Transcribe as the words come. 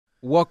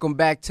Welcome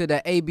back to the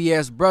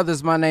ABS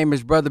Brothers. My name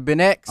is Brother Ben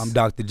X. I'm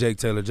Dr. Jake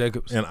Taylor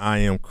Jacobs. And I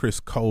am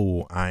Chris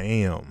Cole. I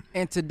am.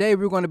 And today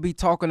we're going to be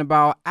talking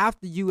about,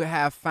 after you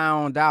have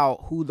found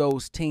out who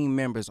those team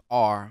members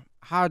are,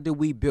 how do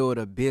we build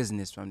a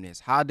business from this?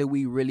 How do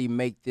we really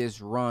make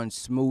this run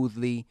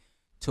smoothly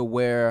to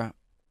where,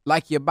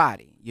 like your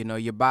body,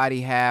 your body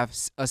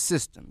has a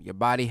system. Your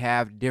body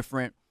have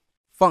different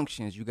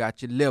functions. You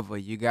got your liver,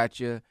 you got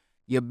your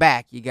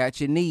back, you got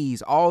your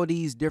knees, all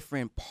these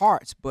different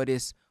parts, but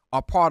it's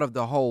a part of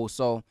the whole.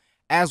 So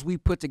as we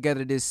put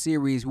together this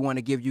series, we want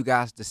to give you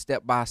guys the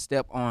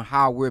step-by-step on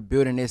how we're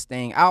building this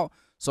thing out.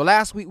 So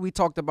last week we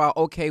talked about,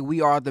 okay,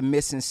 we are the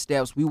missing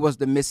steps. We was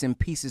the missing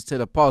pieces to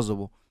the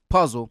puzzle.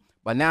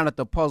 But now that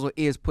the puzzle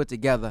is put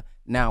together,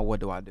 now what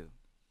do I do?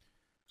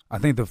 I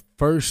think the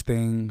first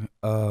thing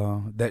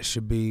that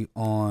should be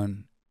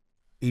on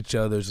each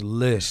other's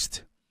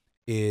list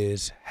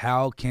is,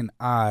 how can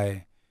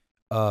I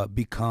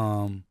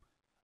become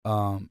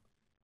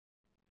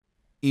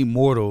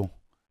immortal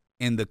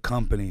in the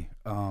company?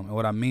 And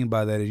what I mean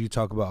by that is, you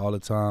talk about all the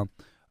time,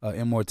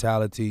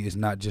 immortality is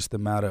not just a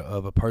matter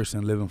of a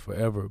person living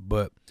forever,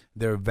 but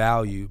their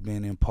value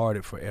being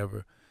imparted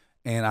forever.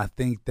 And I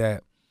think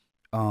that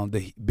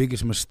the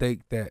biggest mistake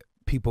that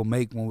people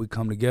make when we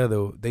come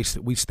together,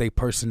 we stay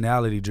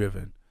personality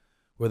driven,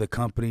 where the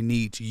company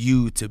needs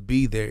you to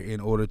be there in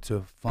order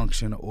to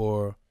function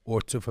or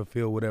to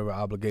fulfill whatever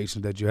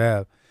obligations that you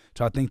have.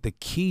 So I think the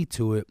key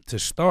to it, to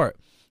start,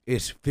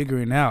 is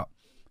figuring out,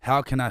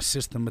 how can I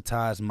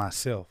systematize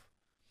myself?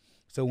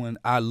 So when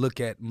I look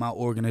at my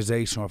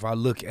organization, or if I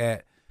look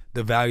at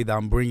the value that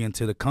I'm bringing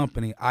to the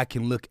company, I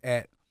can look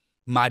at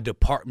my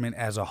department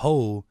as a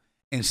whole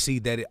and see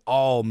that it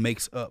all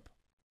makes up,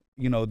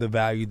 the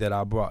value that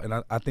I brought.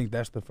 And I think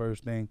that's the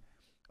first thing.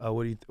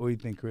 What do you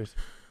think, Chris?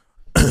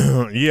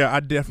 Yeah, I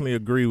definitely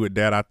agree with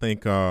that. I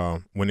think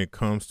when it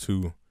comes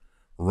to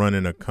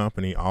running a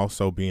company,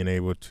 also being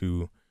able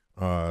to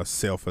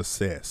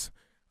self-assess.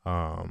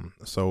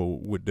 So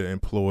with the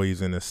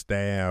employees and the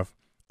staff,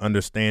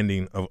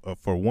 understanding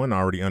for one,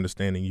 already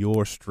understanding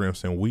your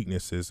strengths and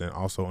weaknesses, and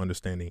also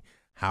understanding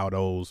how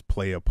those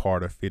play a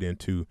part or fit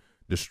into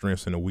the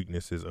strengths and the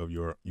weaknesses of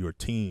your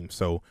team,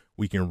 so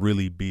we can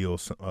really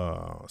build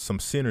some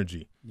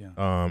synergy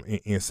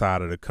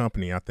inside of the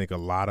company. I think a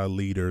lot of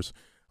leaders,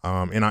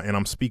 and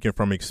I'm speaking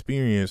from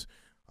experience,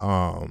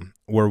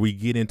 where we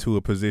get into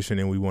a position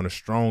and we want to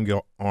strong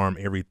arm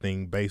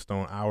everything based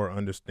on our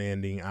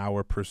understanding,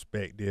 our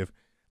perspective,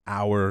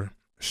 our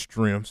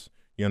strengths.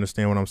 You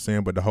understand what I'm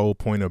saying? But the whole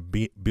point of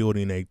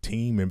building a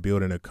team and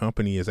building a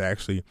company is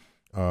actually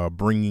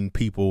bringing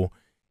people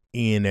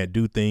in that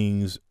do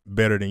things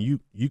better than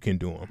you can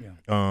do them.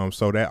 Yeah.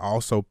 So that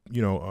also,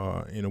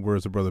 in the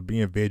words of Brother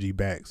Ben, veggie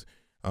backs,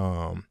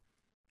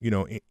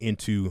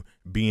 into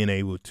being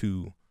able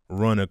to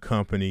run a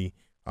company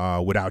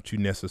without you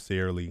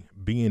necessarily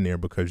being there,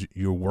 because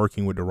you're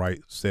working with the right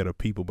set of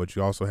people, but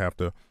you also have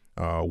to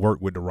work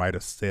with the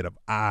right set of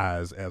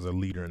eyes as a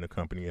leader in the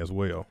company as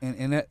well.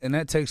 And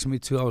that takes me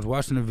to, I was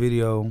watching a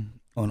video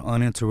on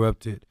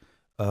Uninterrupted.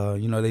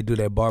 They do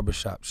that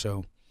barbershop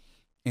show.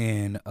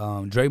 And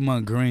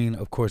Draymond Green,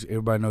 of course,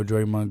 everybody know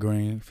Draymond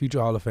Green, future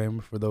Hall of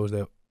Famer for those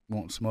that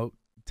won't smoke,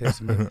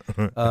 test me.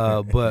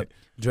 But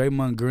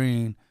Draymond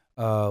Green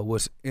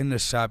was in the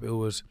shop. It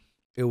was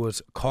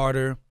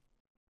Carter.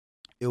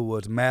 It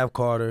was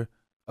Maverick.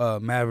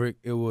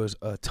 It was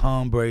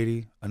Tom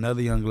Brady,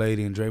 another young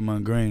lady, and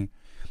Draymond Green.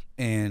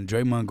 And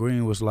Draymond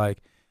Green was like,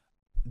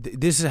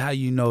 this is how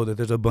you know that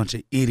there's a bunch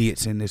of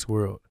idiots in this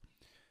world.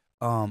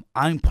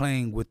 I'm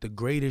playing with the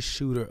greatest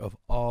shooter of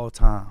all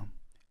time,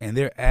 and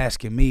they're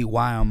asking me,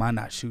 why am I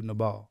not shooting the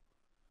ball?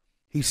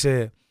 He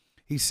said,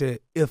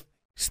 if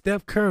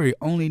Steph Curry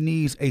only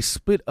needs a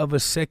split of a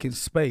second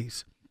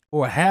space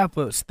or half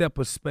a step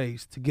of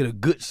space to get a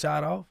good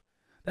shot off,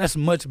 that's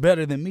much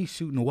better than me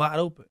shooting wide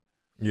open.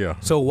 Yeah.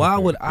 So why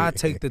would I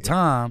take the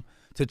time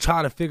to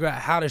try to figure out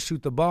how to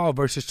shoot the ball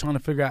versus trying to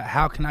figure out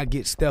how can I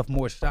get Steph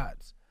more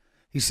shots?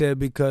 He said,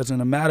 because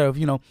in a matter of,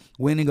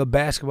 winning a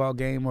basketball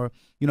game or,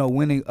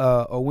 winning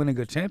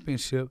a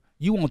championship,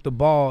 you want the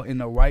ball in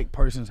the right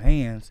person's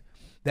hands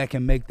that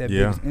can make that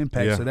biggest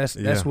impact. Yeah. So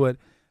that's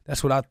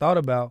what I thought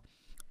about.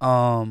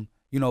 Talking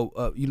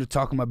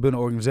about building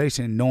an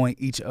organization, knowing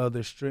each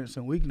other's strengths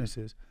and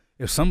weaknesses.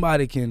 If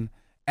somebody can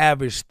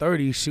average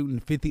 30 shooting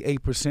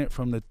 58%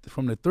 from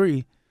the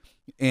three,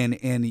 and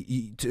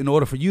in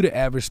order for you to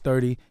average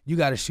 30, you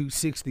got to shoot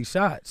 60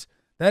 shots.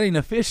 That ain't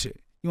efficient.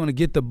 You want to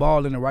get the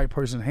ball in the right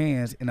person's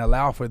hands and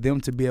allow for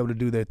them to be able to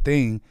do their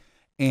thing,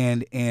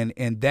 and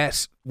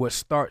that's what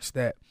starts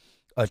that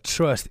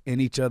trust in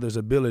each other's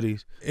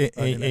abilities.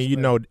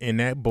 And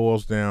that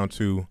boils down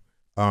to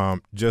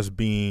just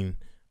being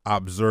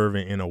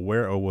observant and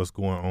aware of what's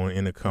going on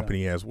in the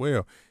company as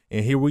well.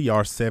 And here we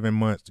are 7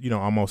 months,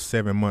 almost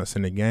 7 months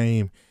in the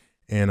game.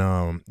 And,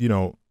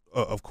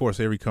 of course,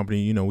 every company,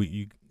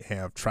 you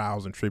have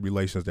trials and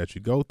tribulations that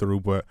you go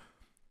through. But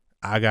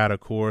I got a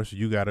course,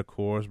 you got a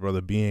course, Brother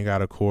Ben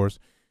got a course.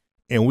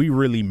 And we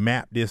really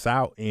mapped this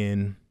out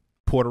and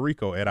Puerto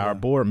Rico at our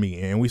board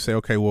meeting, and we say,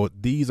 okay, well,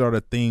 these are the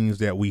things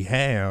that we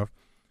have.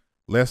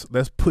 Let's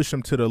push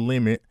them to the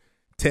limit,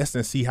 test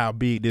and see how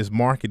big this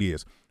market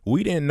is.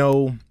 We didn't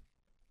know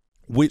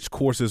which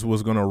courses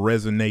was going to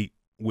resonate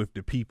with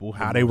the people,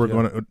 how they were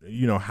going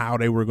to, how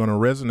they were going to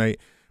resonate.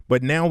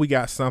 But now we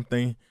got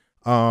something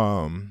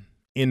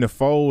in the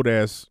fold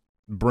that's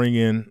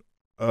bringing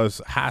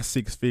us high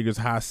 6 figures,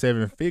 high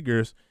 7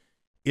 figures.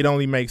 It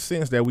only makes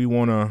sense that we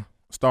want to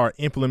start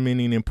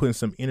implementing and putting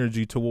some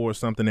energy towards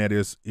something that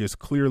is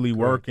clearly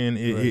working,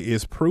 it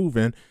is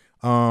proven,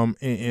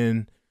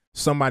 and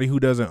somebody who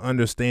doesn't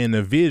understand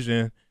the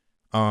vision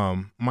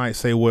might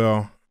say,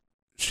 well,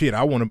 shit,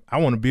 I want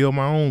to build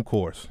my own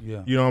course.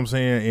 Yeah. You know what I'm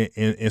saying?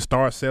 And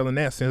start selling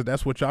that, since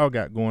that's what y'all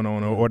got going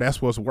on, or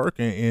that's what's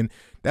working. And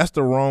that's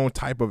the wrong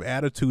type of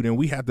attitude. And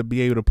we have to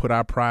be able to put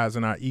our prides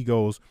and our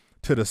egos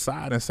to the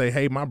side and say,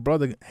 hey, my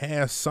brother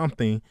has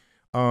something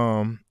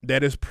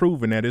that is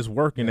proven, that is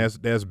working,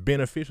 that's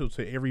beneficial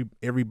to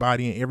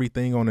everybody and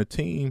everything on the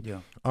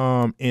team,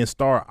 and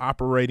start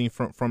operating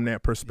from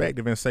that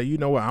perspective and say, you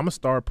know what, I'm gonna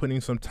start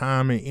putting some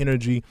time and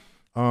energy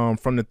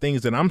from the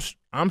things that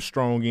I'm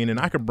strong in and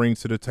I can bring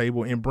to the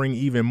table and bring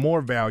even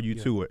more value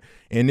to it.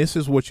 And this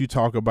is what you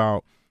talk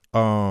about.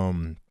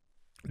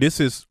 This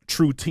is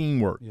true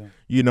teamwork,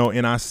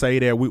 and I say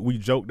that we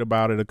joked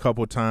about it a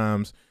couple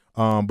times.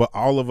 But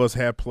all of us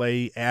have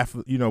played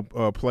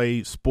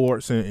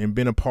sports and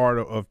been a part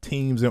of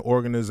teams and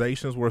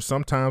organizations where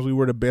sometimes we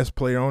were the best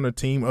player on the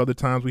team. Other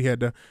times we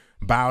had to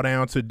bow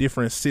down to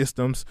different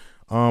systems.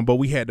 But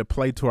we had to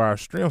play to our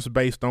strengths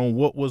based on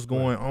what was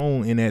going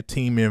on in that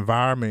team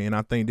environment. And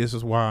I think this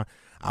is why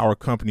our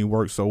company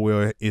works so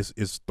well.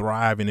 It's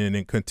thriving and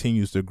it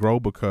continues to grow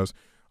because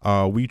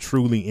we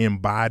truly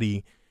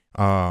embody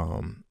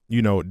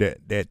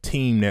that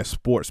team, that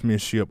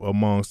sportsmanship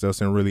amongst us,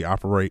 and really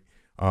operate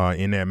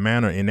in that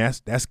manner. And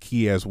that's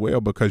key as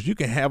well, because you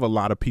can have a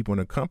lot of people in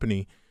a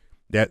company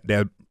that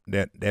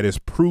is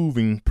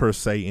proving per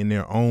se in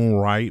their own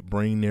right,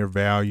 bring their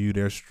value,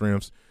 their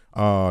strengths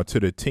to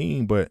the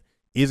team, but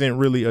isn't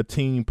really a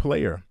team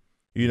player,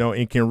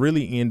 and can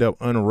really end up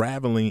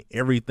unraveling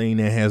everything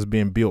that has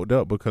been built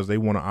up because they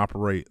want to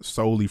operate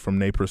solely from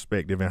their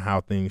perspective and how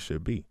things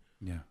should be.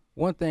 Yeah.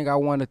 One thing I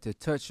wanted to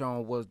touch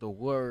on was the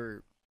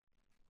word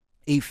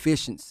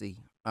efficiency.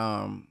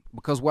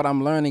 Because what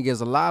I'm learning is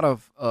a lot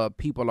of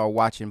people are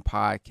watching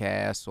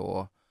podcasts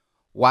or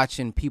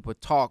watching people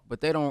talk,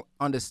 but they don't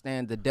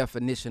understand the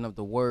definition of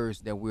the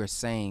words that we're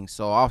saying.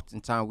 So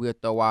oftentimes we'll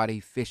throw out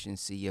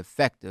efficiency,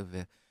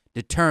 effective,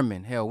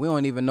 determined. Hell, we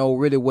don't even know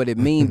really what it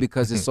means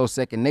because it's so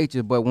second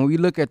nature. But when we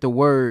look at the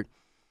word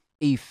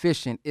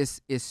efficient,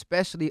 it's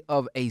especially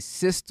of a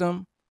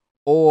system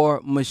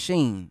or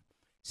machine.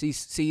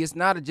 See, it's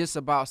not just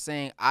about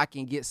saying I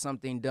can get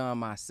something done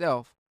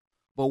myself,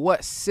 but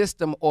what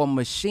system or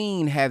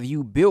machine have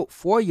you built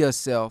for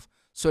yourself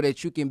so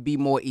that you can be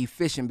more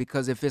efficient?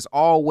 Because if it's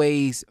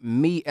always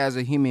me as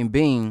a human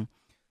being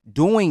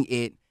doing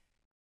it,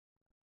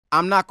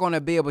 I'm not going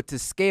to be able to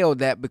scale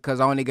that because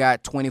I only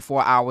got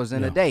 24 hours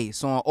in a day.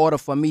 So in order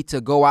for me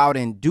to go out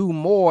and do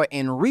more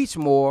and reach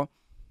more,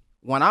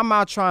 when I'm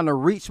out trying to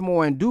reach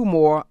more and do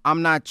more,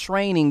 I'm not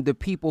training the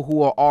people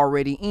who are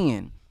already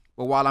in.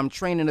 But while I'm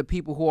training the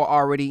people who are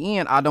already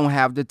in, I don't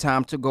have the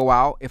time to go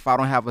out if I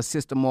don't have a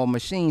system or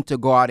machine to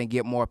go out and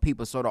get more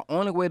people. So the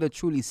only way to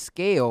truly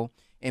scale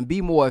and be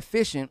more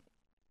efficient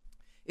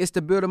is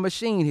to build a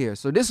machine here.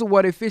 So this is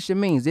what efficient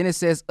means. Then it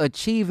says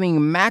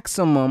achieving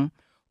maximum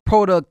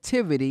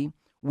productivity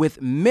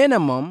with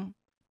minimum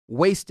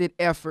wasted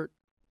effort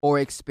or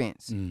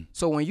expense.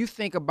 So when you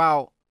think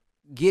about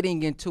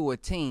getting into a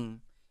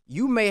team,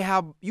 you may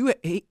have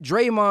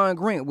Draymond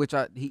Green, which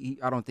I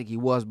don't think he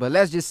was, but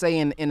let's just say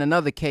in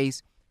another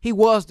case, he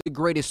was the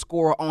greatest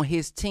scorer on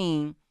his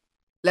team,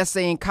 let's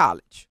say in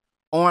college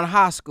or in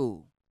high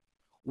school.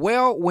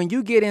 Well, when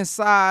you get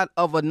inside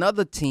of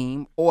another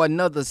team or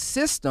another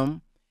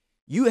system,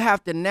 you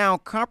have to now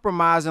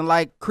compromise and,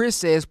 like Chris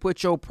says,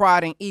 put your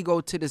pride and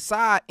ego to the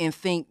side and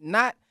think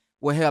not,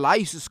 well, hell, I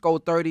used to score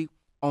 30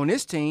 on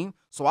this team,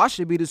 so I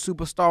should be the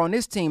superstar on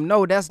this team.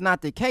 No, that's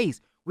not the case.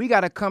 We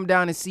got to come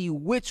down and see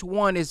which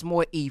one is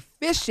more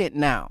efficient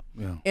now.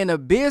 Yeah. In a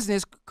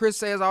business, Chris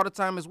says all the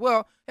time as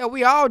well, hell,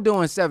 we all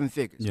doing 7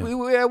 figures.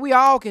 Yeah. We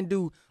all can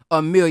do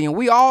 $1 million.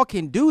 We all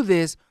can do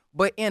this.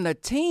 But in a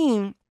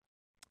team,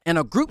 in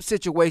a group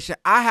situation,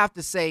 I have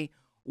to say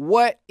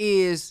who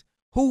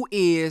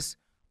is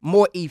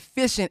more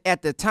efficient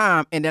at the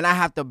time, and then I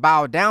have to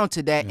bow down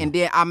to that, and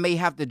then I may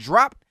have to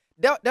drop.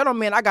 That don't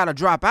mean I got to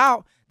drop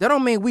out. That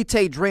don't mean we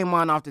take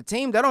Draymond off the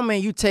team. That don't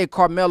mean you take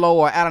Carmelo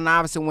or Allen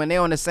Iverson when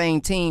they're on the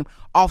same team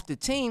off the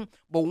team.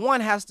 But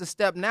one has to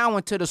step now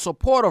into the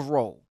supportive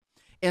role.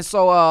 And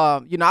so,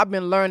 I've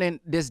been learning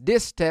this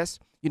test.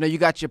 You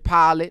got your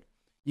pilot,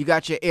 you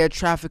got your air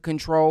traffic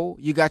control,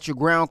 you got your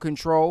ground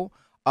control,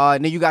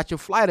 and then you got your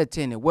flight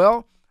attendant.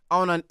 Well,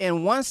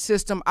 in one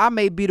system, I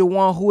may be the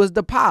one who is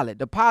the pilot.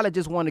 The pilot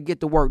just want to get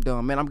the work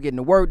done. Man, I'm getting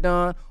the work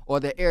done. Or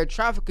the air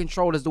traffic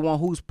control is the one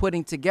who's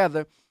putting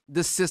together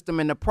the system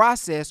and the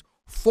process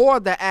for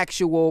the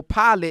actual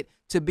pilot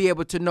to be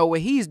able to know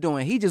what he's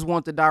doing. He just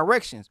wants the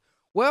directions.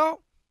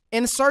 Well,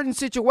 in a certain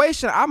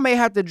situation, I may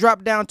have to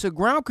drop down to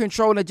ground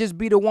control and just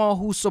be the one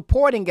who's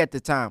supporting at the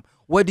time.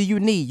 What do you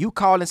need? You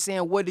calling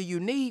saying, what do you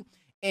need?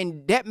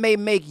 And that may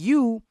make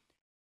you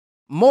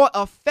more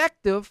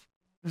effective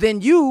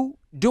than you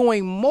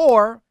doing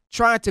more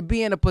trying to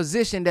be in a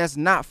position that's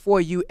not for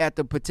you at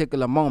the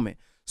particular moment.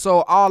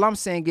 So all I'm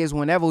saying is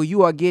whenever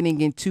you are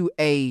getting into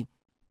a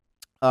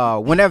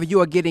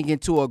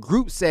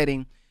group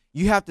setting,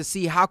 you have to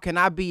see, how can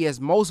I be as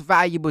most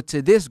valuable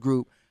to this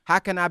group? How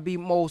can I be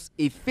most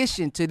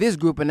efficient to this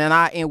group? And then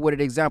I end with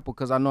an example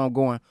because I know I'm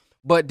going.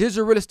 But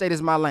digital real estate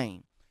is my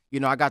lane. You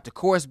know, I got the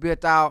course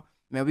built out.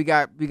 Man, we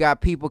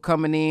got people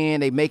coming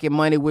in. They making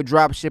money with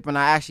drop shipping.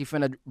 I actually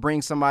finna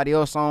bring somebody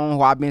else on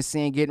who I've been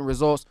seeing getting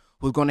results,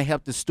 who's going to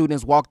help the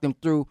students walk them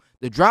through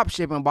the drop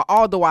shipping. But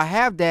although I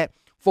have that,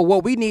 for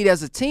what we need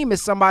as a team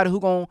is somebody who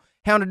going to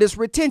handle this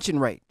retention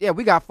rate. Yeah,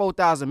 we got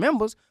 4,000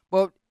 members,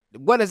 but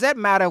what does that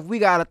matter if we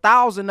got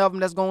 1,000 of them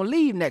that's going to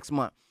leave next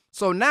month?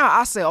 So now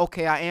I say,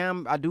 okay,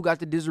 I do got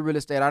the digital real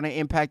estate. I done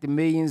impacted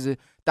millions and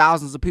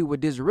thousands of people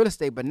with digital real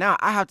estate, but now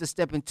I have to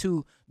step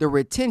into the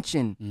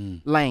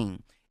retention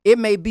lane. It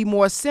may be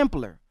more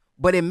simpler,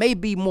 but it may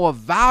be more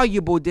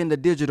valuable than the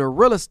digital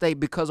real estate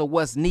because of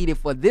what's needed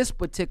for this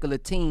particular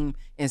team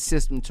and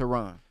system to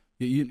run.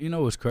 You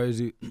know what's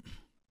crazy?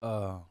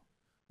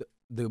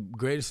 The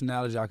greatest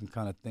analogy I can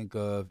kind of think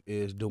of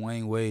is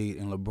Dwayne Wade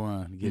and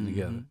LeBron getting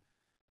together.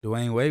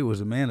 Dwayne Wade was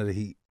the man of the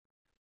Heat.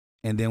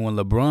 And then when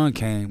LeBron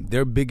came,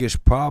 their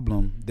biggest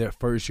problem their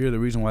first year, the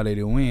reason why they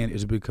didn't win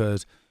is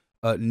because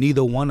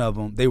neither one of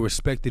them, they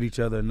respected each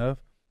other enough,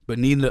 but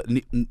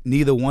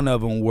neither one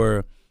of them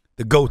were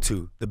the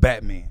go-to, the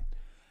Batman.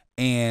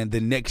 And the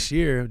next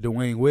year,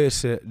 Dwayne Wade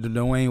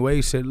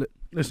said,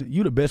 listen,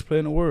 you the best player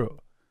in the world.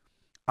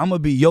 I'm going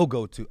to be your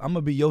go-to. I'm going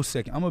to be your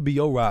second. I'm going to be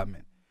your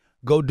Rodman.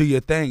 Go do your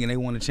thing. And they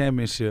won a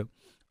championship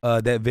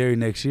that very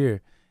next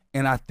year.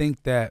 And I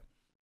think that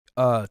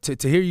to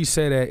hear you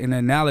say that in an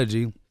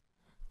analogy,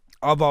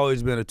 I've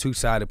always been a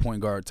two-sided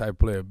point guard type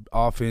player,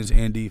 offense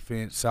and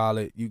defense,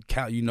 solid. You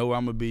know where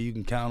I'm gonna be. You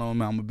can count on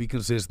me. I'm gonna be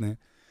consistent.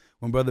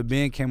 When Brother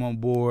Ben came on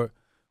board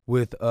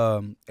with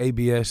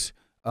ABS,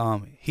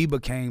 he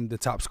became the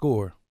top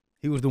scorer.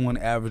 He was the one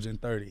averaging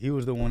 30. He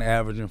was the one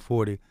averaging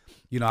 40.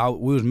 You know,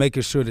 we was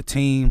making sure the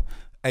team,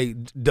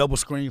 double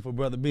screen for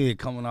Brother Ben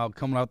coming out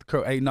the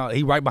curve. Hey, no,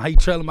 he right behind, he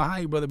trailing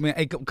behind you, Brother Ben.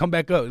 Hey, come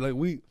back up. Like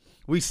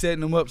we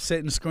setting them up,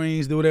 setting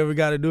screens, do whatever we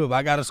got to do. If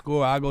I got to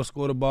score, I go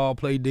score the ball,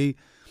 play D.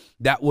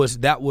 That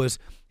was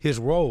his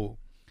role.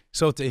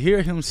 So to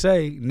hear him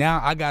say,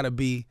 now I got to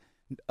be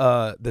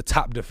the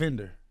top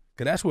defender,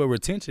 because that's where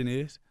retention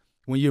is,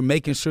 when you're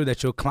making sure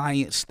that your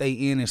clients stay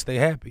in and stay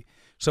happy.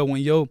 So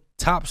when your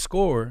top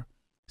scorer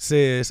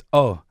says,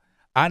 oh,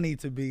 I need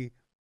to be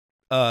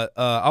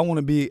I want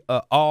to be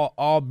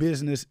all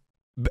business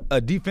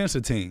a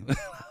defensive team.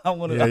 I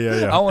want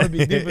to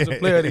be defensive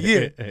player of the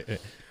year.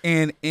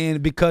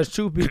 And because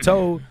truth be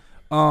told,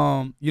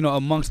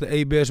 amongst the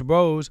ABS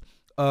bros,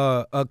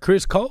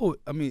 Chris Cole,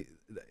 I mean,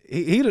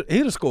 he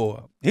the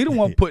scorer. He the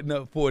one putting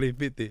up 40,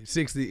 50,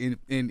 60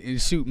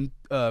 and shooting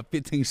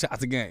 15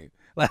 shots a game.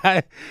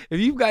 Like, if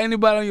you've got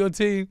anybody on your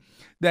team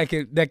that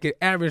can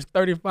average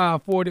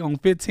 35, 40 on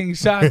 15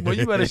 shots, boy,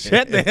 you better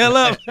shut the hell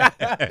up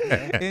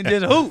and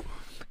just hoop.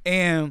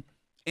 And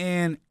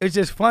it's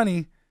just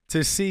funny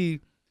to see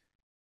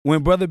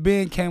when Brother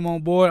Ben came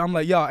on board. I'm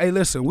like, y'all, hey,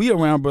 listen, we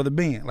around Brother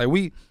Ben. Like,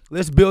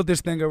 let's build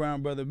this thing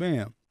around Brother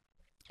Ben.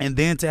 And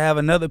then to have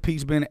another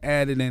piece being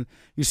added, and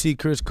you see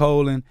Chris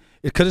Cole, and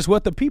because it's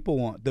what the people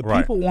want. The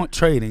people want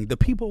trading. The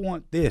people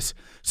want this.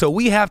 So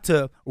we have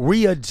to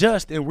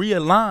readjust and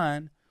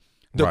realign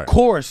the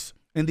course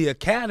in the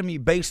academy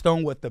based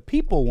on what the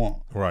people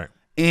want. Right.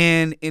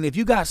 And if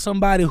you got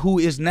somebody who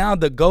is now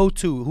the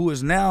go-to, who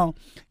is now,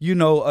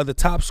 the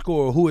top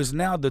scorer, who is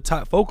now the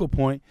top focal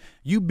point,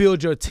 you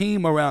build your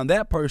team around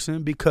that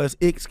person because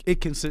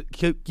it can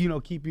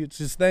keep you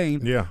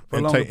sustained for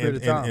a longer period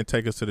of time. And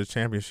take us to the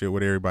championship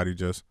with everybody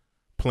just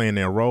playing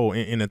their role.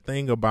 And the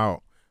thing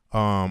about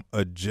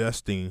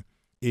adjusting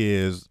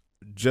is,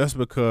 just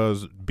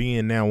because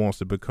Ben now wants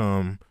to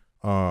become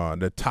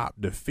the top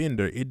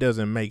defender, it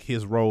doesn't make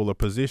his role or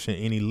position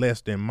any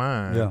less than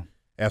mine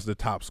as the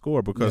top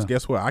scorer, because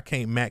guess what? I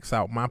can't max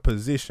out my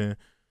position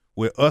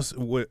with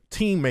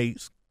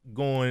teammates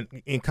going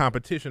in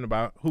competition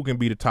about who can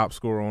be the top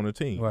scorer on the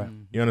team. Right.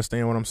 You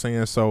understand what I'm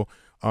saying? So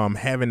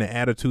having the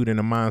attitude and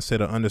the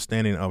mindset of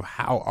understanding of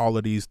how all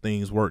of these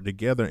things work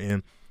together,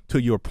 and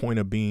to your point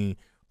of being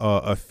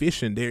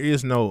efficient, there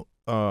is no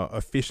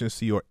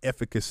efficiency or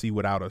efficacy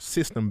without a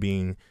system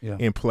being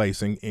in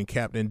place. And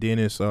Captain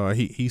Dennis,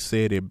 he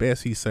said it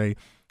best. He say,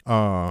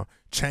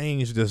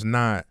 change does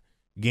not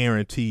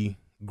guarantee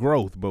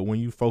growth, but when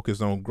you focus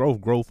on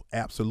growth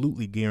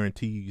absolutely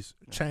guarantees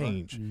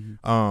change.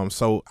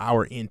 So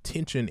our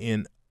intention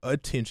and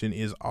attention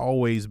is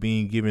always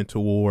being given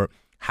toward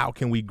how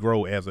can we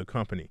grow as a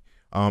company.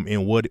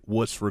 and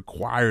what's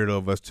required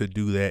of us to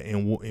do that,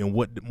 and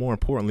what, more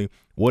importantly,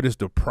 what is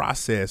the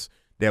process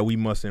that we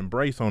must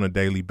embrace on a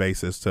daily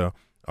basis to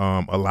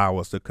allow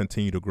us to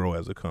continue to grow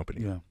as a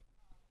company.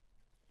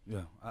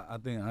 Yeah, I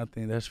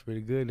think that's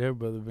pretty good there,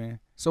 Brother Ben.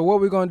 So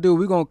what we're going to do,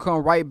 we're going to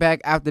come right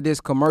back after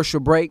this commercial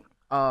break.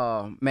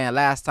 Man,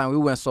 last time we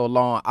went so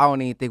long, I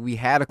don't even think we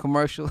had a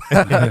commercial.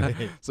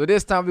 So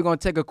this time we're going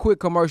to take a quick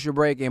commercial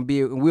break and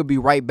we'll be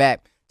right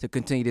back to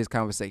continue this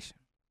conversation.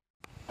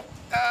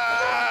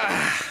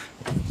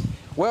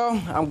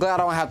 Well, I'm glad I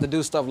don't have to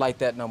do stuff like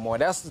that no more.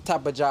 That's the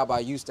type of job I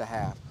used to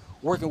have,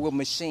 working with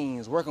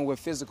machines, working with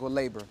physical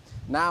labor.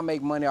 Now I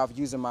make money off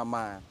using my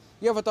mind.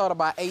 You ever thought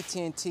about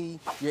AT&T,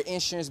 your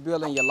insurance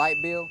bill and your light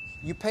bill?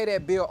 You pay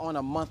that bill on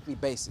a monthly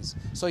basis.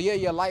 So yeah,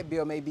 your light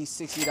bill may be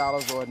 $60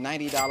 or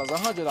 $90,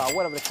 $100,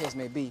 whatever the case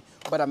may be.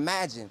 But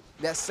imagine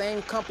that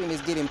same company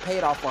is getting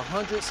paid off for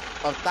hundreds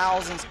of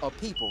thousands of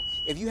people.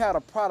 If you had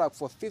a product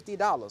for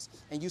 $50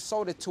 and you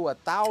sold it to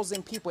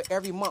 1,000 people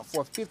every month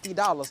for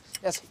 $50,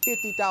 that's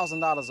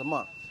 $50,000 a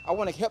month. I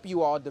want to help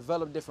you all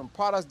develop different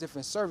products,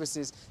 different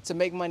services to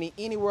make money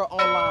anywhere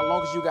online as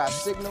long as you got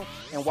signal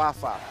and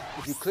Wi-Fi.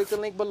 If you click the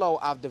link below,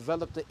 I've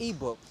developed an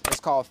ebook. It's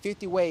called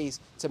 50 Ways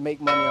to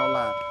Make Money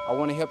Online. I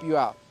want to help you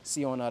out.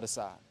 See you on the other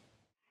side.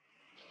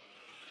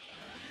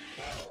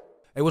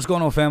 Hey, what's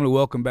going on, family?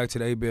 Welcome back to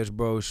the ABS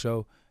Bros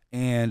Show.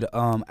 And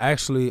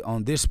actually,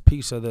 on this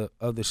piece of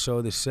the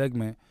show, this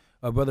segment,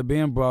 Brother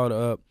Ben brought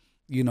up,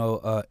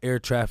 air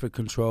traffic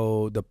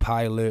control, the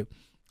pilot,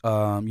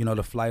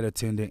 the flight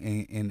attendant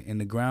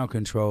and the ground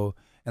control.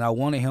 And I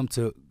wanted him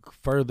to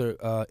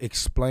further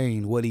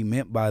explain what he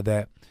meant by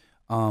that,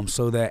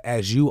 so that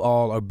as you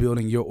all are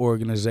building your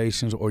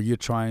organizations or you're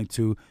trying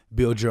to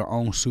build your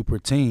own super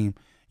team,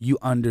 you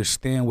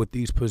understand what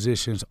these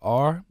positions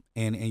are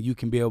and you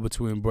can be able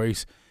to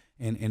embrace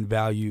and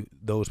value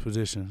those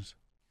positions.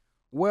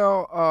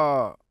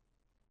 Well,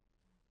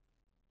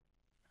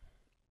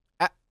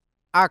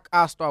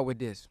 I'll start with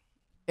this.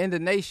 In the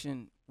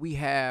nation, we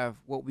have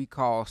what we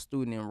call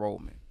student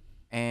enrollment.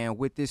 And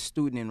with this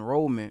student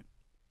enrollment,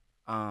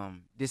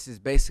 this is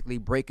basically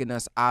breaking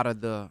us out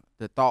of the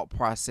thought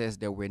process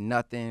that we're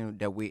nothing,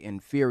 that we're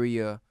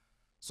inferior.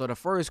 So the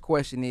first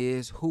question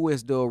is, who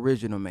is the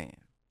original man?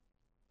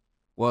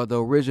 Well,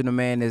 the original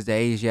man is the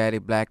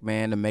Asiatic black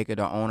man, the maker,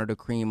 the owner, the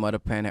cream of the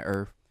planet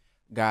Earth,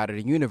 God of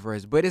the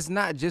universe. But it's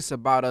not just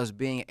about us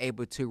being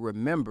able to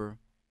remember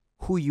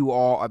who you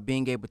are or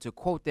being able to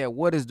quote that.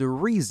 What is the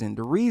reason?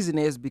 The reason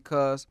is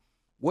because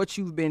what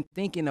you've been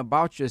thinking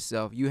about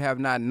yourself, you have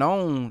not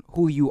known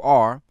who you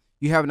are.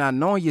 You have not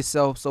known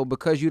yourself. So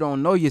because you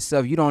don't know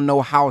yourself, you don't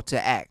know how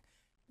to act.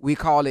 We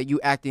call it you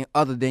acting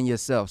other than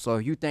yourself. So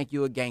if you think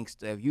you're a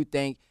gangster, if you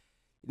think,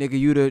 nigga,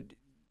 you the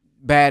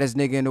baddest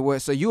nigga in the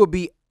world, so you will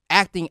be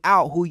acting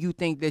out who you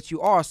think that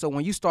you are. So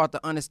when you start to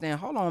understand,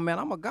 hold on, man,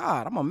 I'm a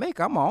God, I'm a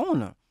maker, I'm a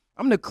owner.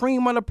 I'm the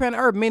cream on the planet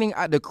Earth, meaning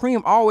the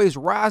cream always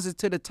rises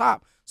to the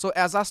top. So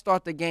as I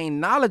start to gain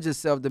knowledge of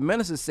self, the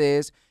minister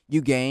says you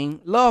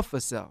gain love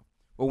for self.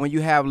 But when you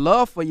have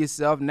love for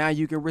yourself, now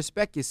you can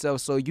respect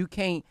yourself. So you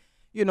can't,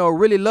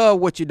 really love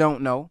what you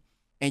don't know.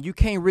 And you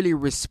can't really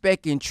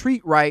respect and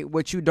treat right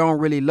what you don't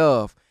really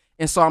love.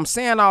 And so I'm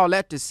saying all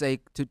that to say,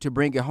 to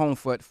bring it home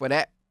for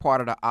that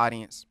part of the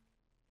audience.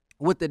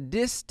 With the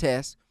DISC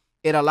test,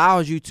 it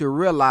allows you to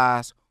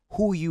realize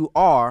who you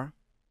are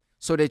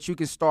so that you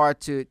can start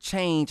to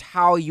change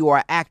how you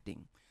are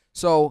acting.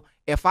 So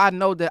if I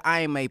know that I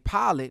am a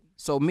pilot,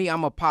 so me,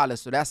 I'm a pilot,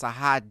 so that's a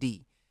high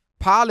D.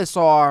 Pilots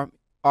are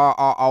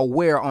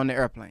where on the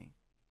airplane?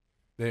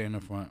 They're in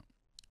the front.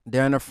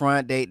 They're in the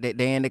front. They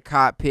in the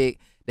cockpit.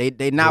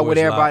 They not Doors with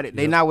everybody. locked,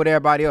 They yep. not with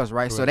everybody else,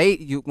 right?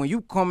 Correct. So when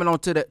you coming on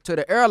to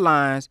the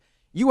airlines,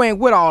 you ain't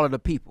with all of the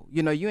people.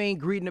 You ain't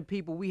greeting the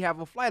people. We have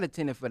a flight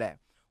attendant for that.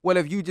 Well,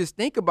 if you just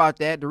think about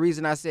that, the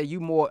reason I said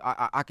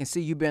I can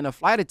see you being a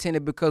flight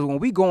attendant, because when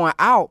we going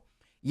out,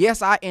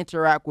 yes, I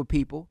interact with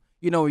people.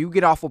 You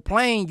get off a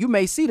plane, you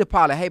may see the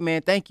pilot. Hey,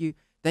 man, thank you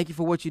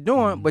for what you're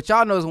doing. Mm-hmm. But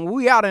y'all knows when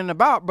we out and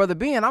about, Brother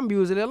Ben, I'm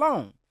usually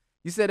alone.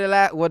 You said it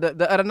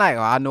the other night.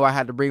 Oh, I know I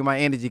had to bring my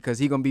energy because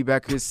he gonna be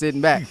back here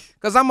sitting back.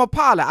 Because I'm a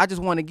pilot. I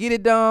just want to get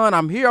it done.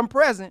 I'm here. I'm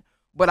present.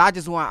 But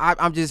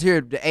I'm just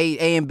here to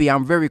A and B.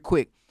 I'm very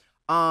quick.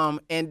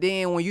 And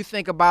then when you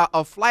think about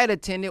a flight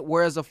attendant,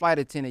 where's a flight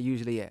attendant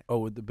usually at? Oh,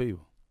 with the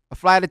people. A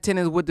flight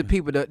attendant is with the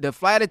people. The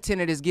flight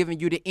attendant is giving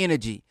you the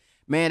energy.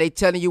 Man, they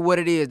telling you what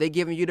it is. They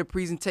giving you the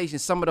presentation.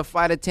 Some of the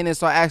flight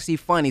attendants are actually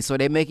funny, so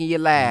they're making you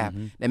laugh.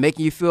 Mm-hmm. They're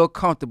making you feel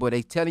comfortable.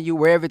 They telling you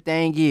where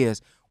everything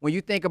is. When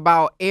you think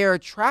about air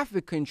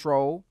traffic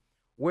control,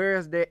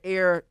 where's the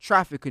air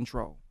traffic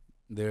control?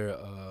 They're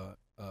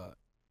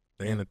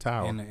in the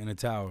tower. In the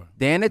tower.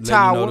 They're in the Letting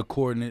tower. You know the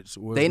coordinates.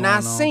 They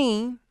not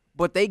seen,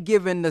 but they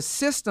giving the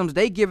systems.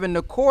 They giving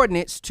the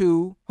coordinates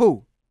to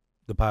who?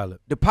 The pilot.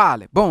 The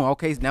pilot. Boom.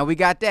 Okay, so now we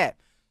got that.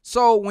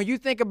 So when you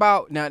think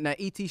about now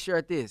E.T.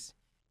 shared this.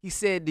 He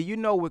said, do you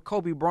know with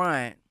Kobe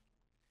Bryant,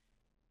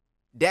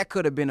 that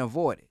could have been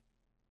avoided?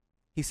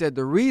 He said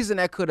the reason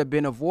that could have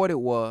been avoided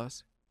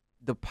was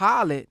the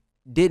pilot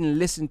didn't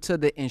listen to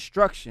the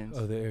instructions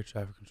Of the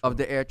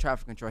air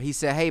traffic control. He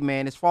said, hey,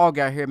 man, this fog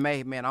out here,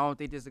 man, I don't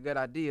think this is a good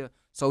idea.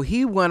 So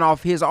he went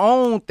off his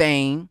own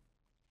thing,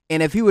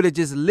 and if he would have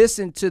just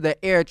listened to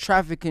the air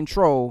traffic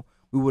control,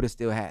 we would have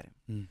still had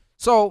him.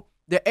 So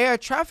the air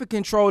traffic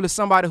control is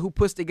somebody who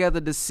puts together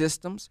the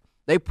systems.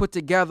 They put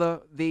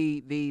together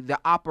the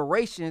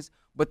operations,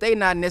 but they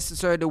not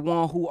necessarily the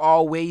one who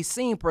always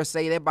seen per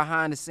se. They're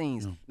behind the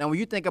scenes. Now, when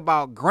you think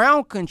about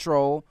ground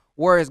control,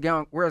 where's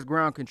ground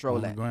control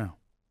On the at? ground.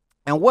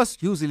 And what's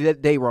usually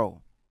that they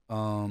role?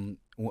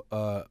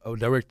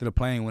 Direct the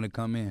plane when it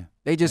come in.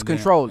 They just And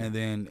control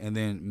then, it. and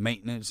then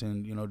maintenance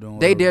and doing. They whatever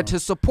there going. to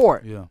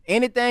support. Yeah.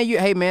 Anything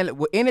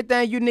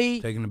anything you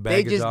need, Taking the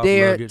they baggage just off,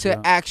 there luggage, to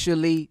yeah.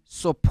 actually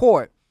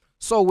support.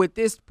 So with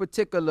this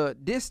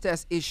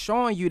test is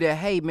showing you that,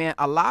 hey, man,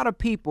 a lot of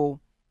people,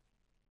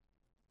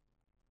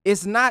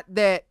 it's not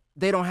that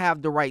they don't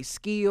have the right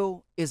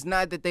skill. It's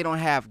not that they don't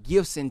have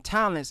gifts and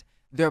talents.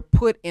 They're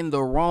put in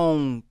the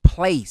wrong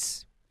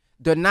place.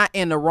 They're not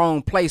in the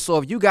wrong place. So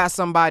if you got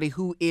somebody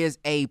who is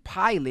a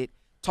pilot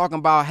talking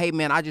about, hey,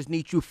 man, I just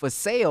need you for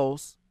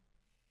sales,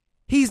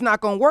 he's not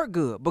going to work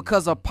good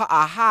because a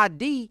high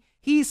D,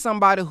 he's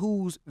somebody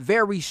who's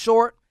very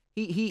short.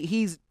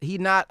 He's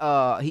kind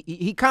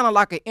of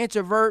like an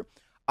introvert.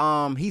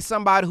 He's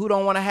somebody who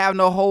don't want to have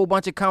no whole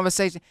bunch of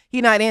conversation.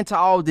 He not into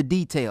all the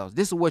details.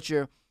 This is what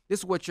your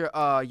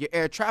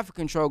air traffic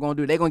control gonna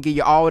do. They're gonna give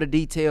you all the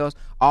details,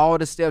 all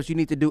the steps you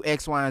need to do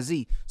X, Y, and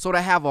Z. So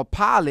to have a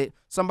pilot,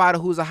 somebody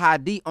who's a high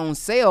D on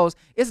sales,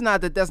 it's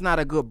not that that's not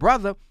a good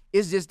brother.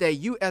 It's just that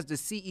you as the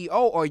CEO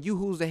or you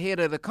who's the head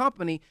of the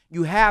company,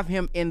 you have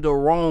him in the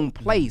wrong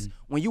place.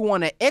 When you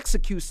want to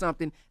execute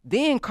something,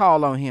 then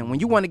call on him. When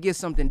you want to get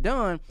something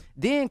done,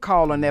 then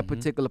call on that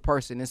particular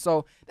person. And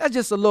so that's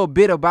just a little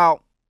bit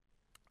about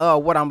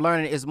what I'm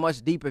learning. Is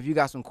much deeper. If you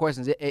got some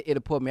questions,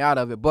 it'll put me out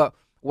of it. But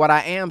what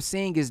I am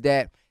seeing is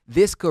that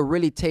this could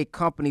really take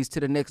companies to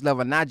the next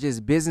level, not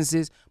just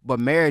businesses, but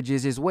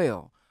marriages as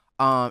well.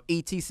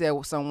 E.T. said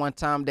one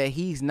time that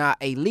he's not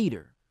a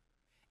leader.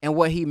 And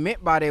what he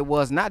meant by that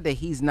was not that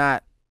he's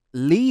not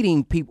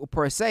leading people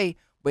per se,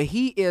 but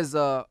he is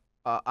a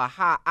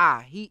high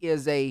I. He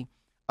is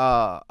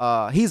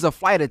he's a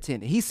flight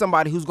attendant. He's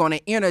somebody who's going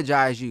to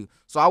energize you.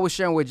 So I was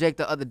sharing with Jake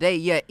the other day,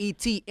 yeah,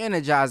 E.T.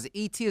 energizes.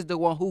 E.T. is the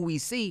one who we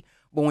see,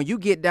 but when you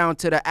get down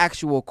to the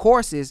actual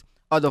courses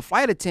of the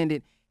flight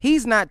attendant,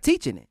 he's not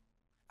teaching it.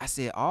 I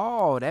said,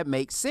 oh, that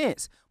makes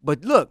sense.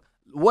 But look,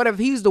 what if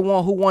he's the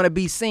one who want to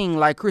be seen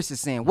like Chris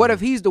is saying? What if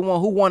he's the one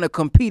who want to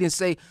compete and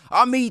say,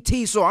 I'm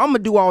E.T., so I'm going to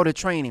do all the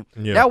training?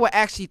 Yeah. That would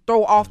actually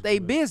throw off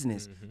their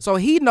business. So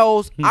he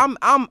knows I'm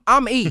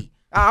E.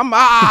 I'm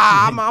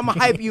gonna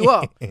hype you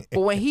up.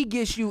 But when he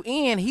gets you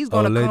in, he's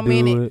gonna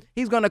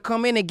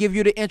come in and give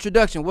you the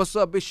introduction. What's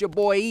up? It's your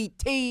boy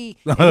E.T.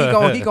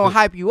 And he gonna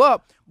hype you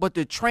up. But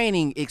the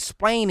training,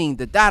 explaining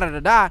the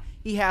da-da-da-da,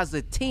 he has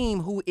a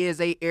team who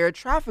is a air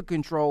traffic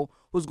control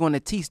who's going to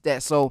teach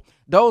that. So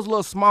those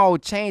little small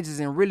changes,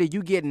 and really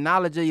you get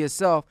knowledge of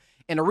yourself.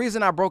 And the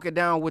reason I broke it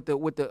down with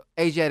the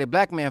Asiatic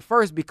black man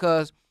first,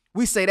 because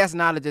we say that's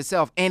knowledge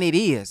itself, and it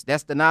is.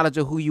 That's the knowledge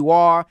of who you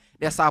are.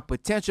 That's our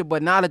potential.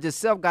 But knowledge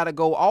itself got to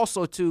go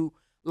also to,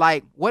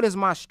 like, what is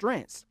my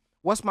strengths?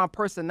 What's my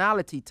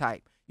personality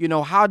type?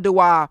 How do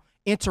I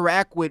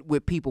interact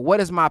with people?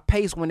 What is my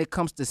pace when it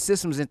comes to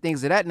systems and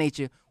things of that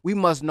nature? We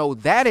must know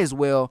that as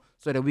well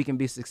so that we can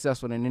be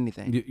successful in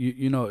anything.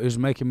 It's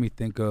making me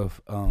think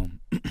of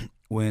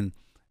when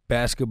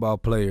basketball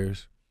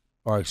players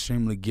are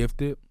extremely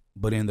gifted,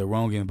 but in the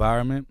wrong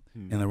environment,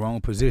 in the wrong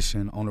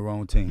position, on the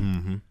wrong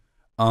team.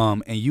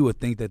 And you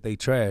would think that they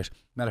trash.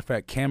 Matter of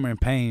fact, Cameron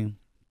Payne,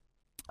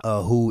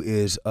 who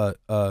is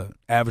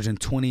averaging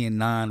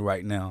 20-9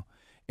 right now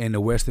in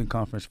the Western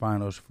Conference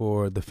Finals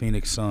for the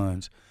Phoenix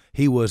Suns,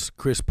 he was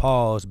Chris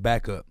Paul's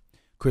backup.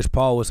 Chris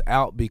Paul was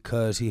out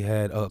because he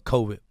had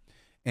COVID,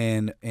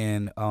 and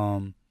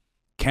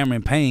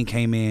Cameron Payne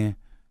came in.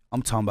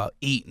 I'm talking about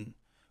eating.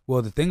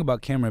 Well, the thing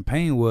about Cameron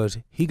Payne was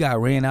he got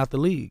ran out the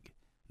league.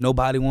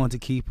 Nobody wanted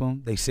to keep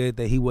him. They said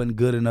that he wasn't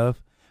good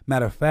enough.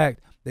 Matter of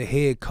fact, the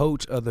head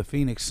coach of the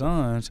Phoenix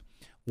Suns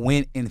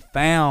went and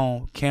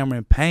found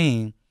Cameron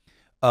Payne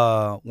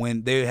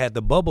when they had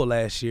the bubble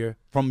last year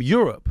from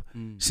Europe,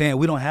 saying,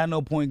 we don't have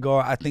no point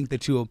guard. I think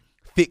that you'll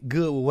fit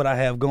good with what I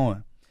have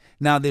going.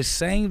 Now, this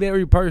same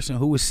very person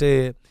who was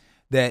said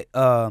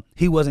that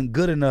he wasn't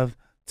good enough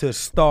to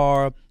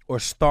star or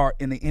start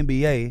in the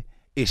NBA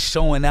is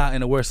showing out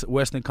in the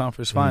Western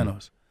Conference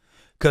Finals.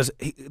 Because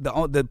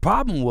the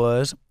problem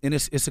was, and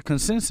it's a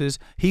consensus,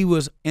 he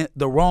was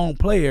the wrong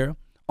player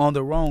on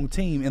the wrong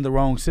team in the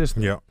wrong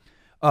system. Yeah.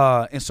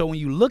 And so when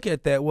you look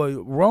at that,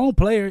 well, wrong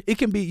player, it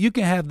can be you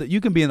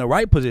can be in the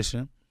right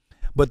position,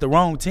 but the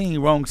wrong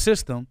team, wrong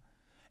system,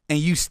 and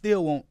you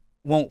still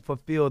won't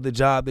fulfill the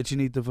job that you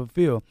need to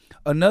fulfill.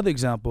 Another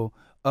example,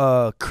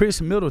 Chris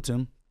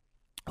Middleton,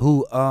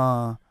 who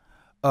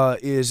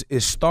is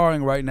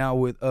starring right now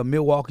with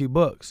Milwaukee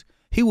Bucks.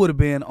 He would have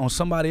been on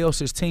somebody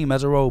else's team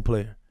as a role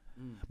player.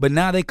 But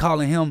now they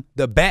calling him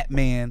the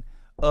Batman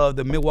of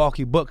the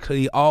Milwaukee Bucks.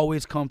 He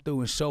always come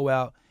through and show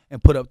out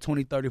and put up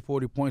 20, 30,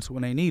 40 points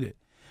when they need it.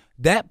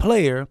 That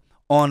player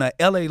on the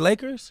LA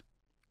Lakers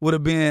would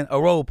have been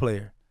a role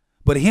player.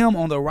 But him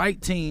on the right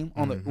team,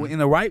 in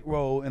the right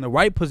role, in the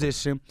right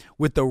position,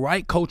 with the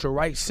right coach or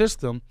right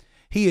system,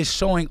 he is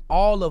showing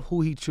all of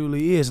who he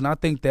truly is. And I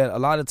think that a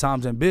lot of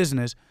times in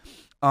business,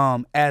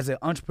 as an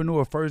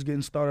entrepreneur first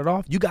getting started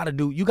off, you got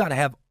to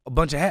have a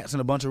bunch of hats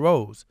and a bunch of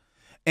roles.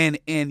 And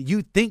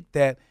you think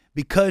that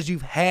because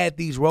you've had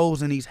these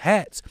roles and these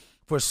hats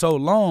for so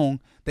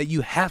long that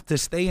you have to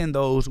stay in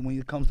those when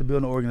it comes to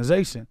building an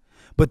organization.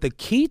 But the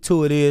key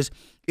to it is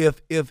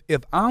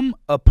if I'm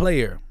a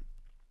player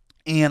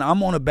and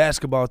I'm on a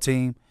basketball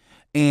team,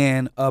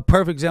 and a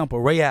perfect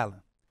example, Ray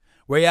Allen.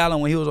 Ray Allen,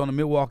 when he was on the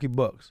Milwaukee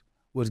Bucks,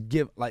 was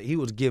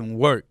giving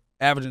work,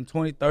 averaging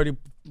 20, 30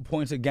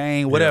 points a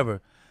game, whatever. Yeah.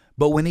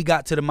 But when he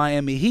got to the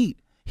Miami Heat,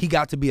 he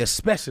got to be a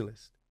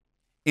specialist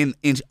and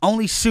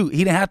only shoot.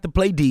 He didn't have to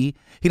play D.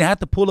 He didn't have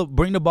to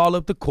bring the ball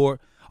up the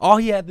court. All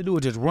he had to do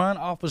was just run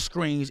off of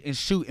screens and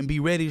shoot and be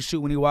ready to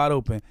shoot when he wide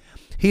open.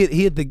 He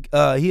hit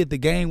the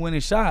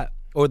game-winning shot,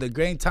 or the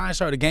game-tying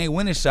shot, the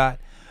game-winning shot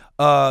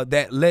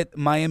that led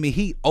Miami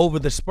Heat over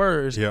the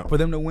Spurs for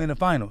them to win the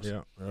finals.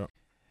 Yeah, yeah.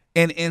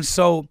 And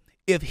so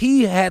if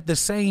he had the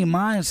same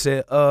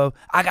mindset of,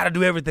 I got to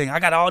do everything,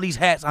 I got all these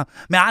hats, man,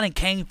 I done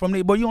came from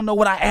there, but you don't know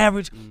what I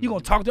average. You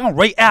going to talk to me? I'm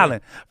Ray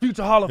Allen,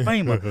 future Hall of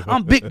Famer.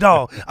 I'm Big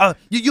Dog.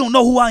 You don't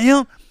know who I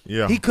am?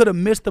 Yeah. He could have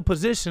missed the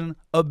position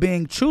of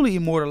being truly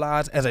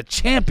immortalized as a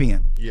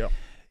champion. Yeah.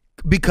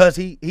 Because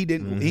he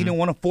didn't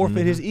want to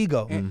forfeit his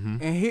ego.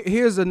 And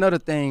here's another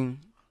thing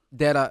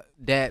that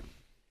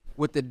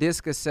with the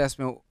DISC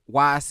assessment,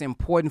 why it's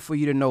important for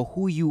you to know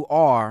who you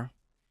are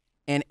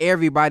and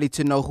everybody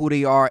to know who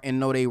they are and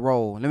know their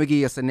role. Let me give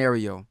you a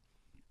scenario.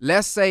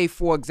 Let's say,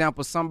 for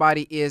example,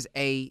 somebody is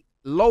a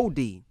low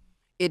D.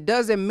 It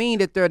doesn't mean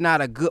that they're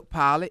not a good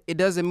pilot. It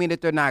doesn't mean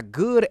that they're not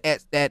good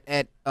at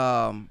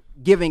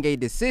giving a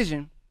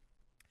decision.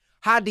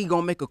 High D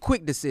gonna make a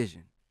quick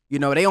decision. You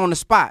know, they on the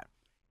spot.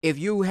 If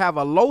you have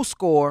a low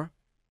score,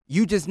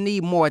 you just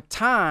need more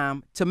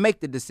time to make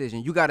the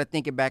decision. You got to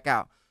think it back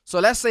out. So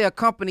let's say a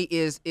company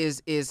is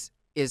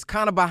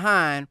kind of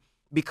behind,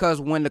 because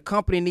when the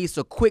company needs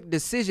a quick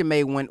decision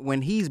made,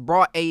 when he's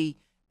brought a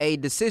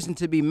decision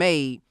to be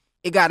made,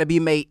 it got to be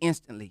made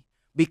instantly.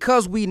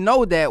 Because we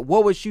know that,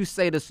 what would you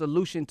say the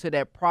solution to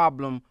that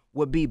problem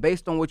would be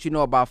based on what you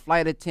know about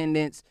flight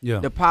attendants,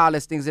 the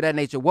pilots, things of that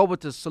nature? What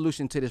would the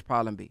solution to this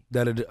problem be?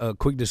 That a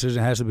quick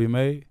decision has to be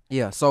made?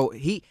 Yeah. So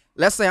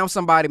let's say I'm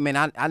somebody,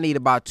 man, I need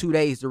about 2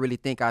 days to really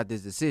think out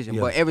this decision.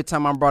 Yeah. But every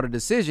time I'm brought a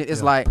decision,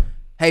 it's like,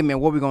 hey, man,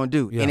 what we going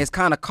to do? Yeah. And it's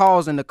kind of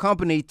causing the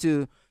company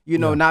to,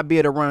 not be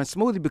able to run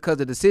smoothly, because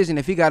the decision,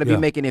 if he got to be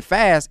making it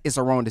fast, it's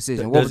a wrong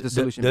decision. What was the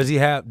solution? Does he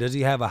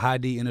have a high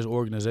D in his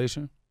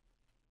organization?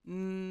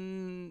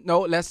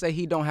 No, let's say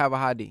he don't have a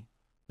high D.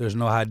 There's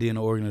no high D in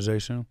the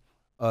organization.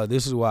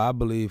 This is why I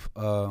believe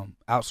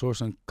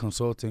outsourcing,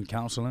 consulting,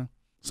 counseling,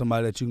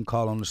 somebody that you can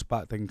call on the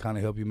spot that can kind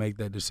of help you make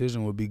that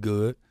decision would be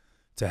good,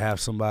 to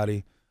have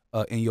somebody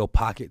in your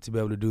pocket to be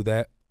able to do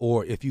that.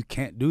 Or if you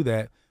can't do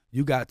that,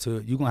 you're going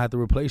to have to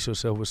replace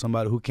yourself with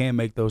somebody who can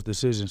make those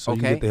decisions, so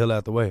you can get the hell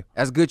out the way.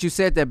 That's good you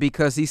said that,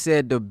 because he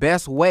said the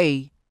best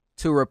way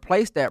to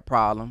replace that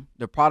problem,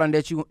 the problem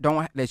that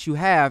you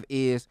have,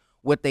 is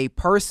with a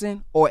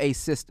person or a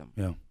system.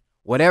 Yeah.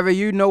 Whatever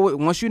you know,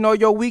 once you know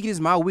your weakness,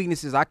 my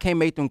weakness is I can't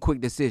make them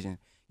quick decisions.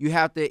 You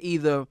have to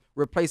either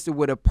replace it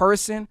with a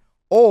person,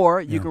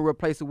 or you can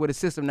replace it with a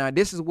system. Now,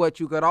 this is what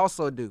you could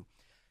also do.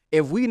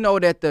 If we know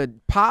that the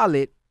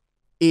pilot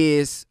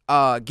is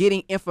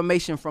getting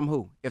information from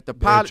who? If the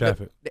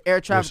pilot, the air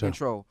traffic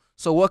control.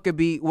 So what could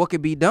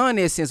be done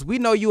is, since we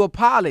know you a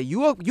pilot,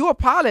 you a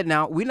pilot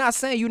now. We're not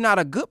saying you're not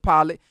a good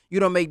pilot, you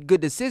don't make good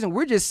decisions.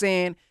 We're just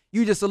saying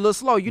you just a little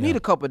slow. You need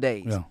a couple of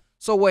days. Yeah.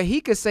 So what he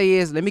could say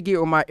is, let me get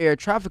with my air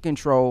traffic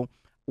control.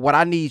 What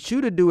I need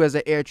you to do as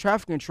an air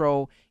traffic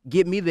control,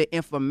 get me the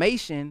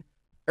information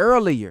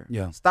earlier.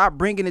 Yeah. Stop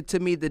bringing it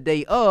to me the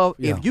day of.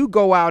 Yeah. If you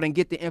go out and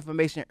get the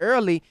information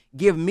early,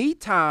 give me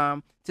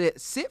time to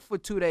sit for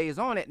 2 days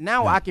on it.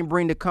 Now I can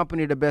bring the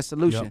company the best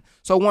solution. Yep.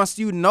 So once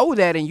you know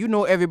that, and you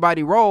know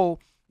everybody role,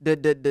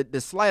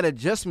 the slight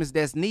adjustments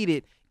that's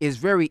needed is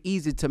very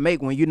easy to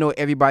make when you know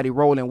everybody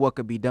role and what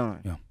could be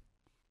done. Yeah.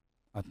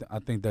 I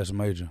think that's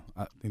major.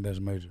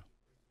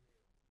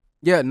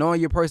 Yeah, knowing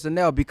your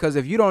personnel, because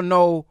if you don't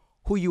know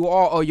who you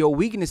are or your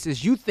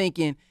weaknesses, you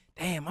thinking,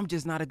 damn, I'm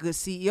just not a good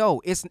CEO.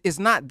 It's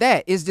not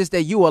that. It's just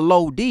that you a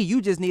low D. You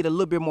just need a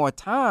little bit more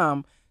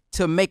time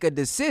to make a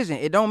decision.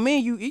 It don't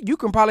mean you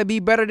can probably be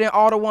better than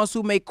all the ones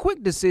who make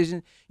quick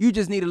decisions. You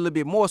just need a little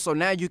bit more. So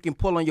now you can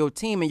pull on your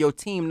team, and your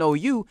team know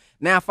you.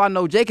 Now, if I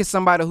know Jake is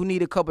somebody who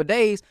need a couple of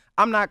days,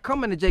 I'm not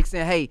coming to Jake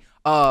saying, hey,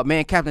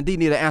 man, Captain D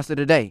need an answer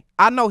today.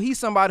 I know he's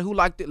somebody who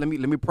like to, let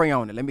me pray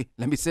on it.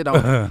 Let me sit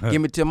on it.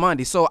 Give me till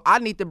Monday. So I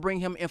need to bring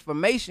him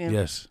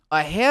information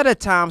ahead of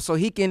time so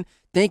he can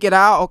think it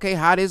out. Okay,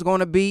 how this going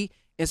to be,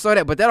 and so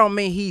that. But that don't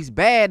mean he's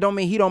bad. Don't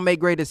mean he don't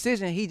make great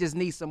decisions. He just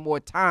needs some more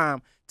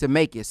time to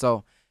make it.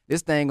 So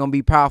this thing gonna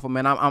be powerful,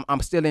 man.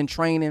 I'm still in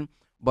training,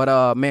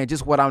 but man,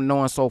 just what I'm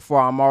knowing so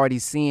far, I'm already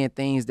seeing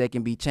things that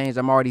can be changed.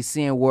 I'm already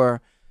seeing where,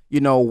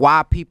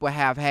 why people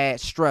have had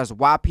stress,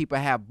 why people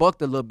have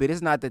bucked a little bit.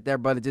 It's not that their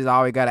brother just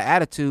always got an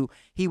attitude.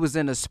 He was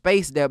in a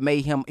space that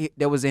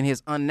was in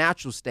his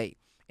unnatural state.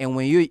 And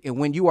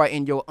when you are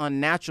in your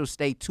unnatural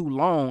state too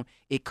long,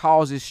 it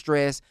causes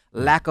stress,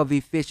 lack of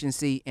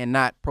efficiency, and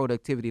not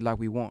productivity like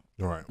we want.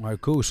 All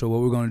right, cool. So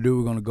what we're going to do,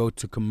 we're going to go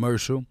to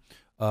commercial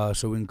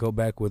so we can go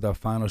back with our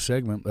final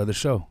segment of the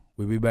show.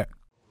 We'll be back.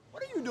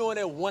 What are you doing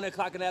at 1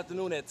 o'clock in the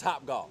afternoon at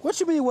Topgolf? What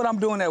you mean what I'm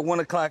doing at 1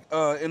 o'clock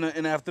in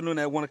the afternoon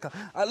at 1 o'clock?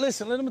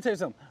 Listen, let me tell you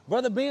something.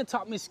 Brother Ben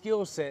taught me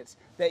skill sets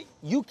that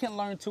you can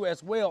learn too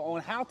as well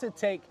on how to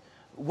take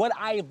what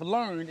I've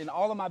learned in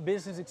all of my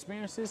business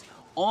experiences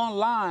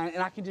online,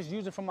 and I can just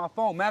use it from my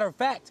phone. Matter of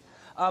fact,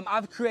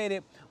 I've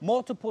created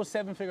multiple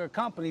 7-figure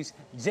companies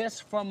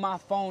just from my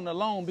phone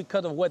alone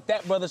because of what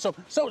that brother showed.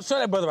 Show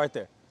that brother right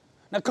there.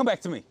 Now come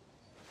back to me.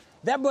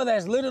 That brother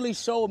has literally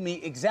showed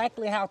me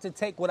exactly how to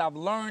take what I've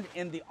learned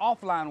in the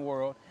offline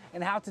world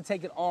and how to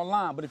take it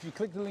online. But if you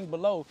click the link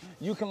below,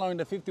 you can learn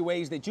the 50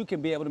 ways that you can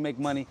be able to make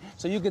money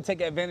so you can take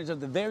advantage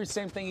of the very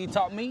same thing he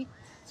taught me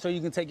so you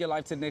can take your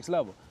life to the next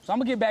level. So I'm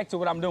going to get back to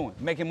what I'm doing,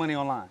 making money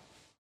online.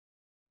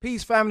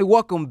 Peace, family.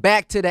 Welcome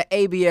back to the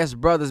ABS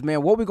Brothers,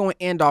 man. What we're going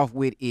to end off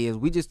with is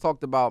we just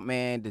talked about,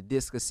 man, the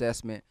DISC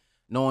assessment,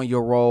 knowing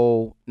your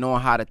role,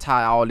 knowing how to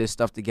tie all this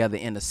stuff together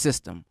in the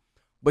system.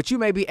 But you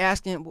may be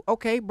asking,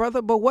 okay,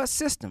 brother, but what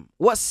system?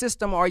 What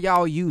system are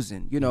y'all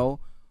using?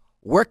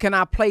 Where can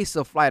I place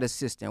a flight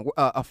assistant,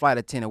 a flight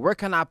attendant? Where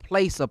can I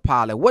place a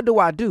pilot? What do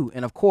I do?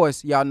 And, of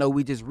course, y'all know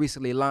we just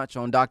recently launched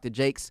on Dr.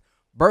 Jake's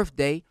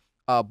birthday,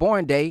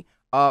 born day,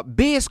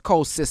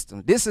 BizCo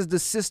system. This is the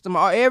system,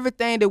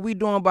 everything that we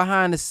doing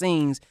behind the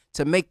scenes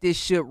to make this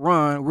shit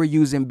run, we're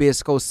using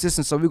BizCo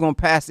system. So we're going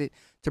to pass it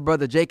to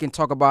Brother Jake and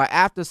talk about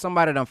after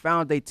somebody done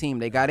found their team,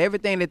 they got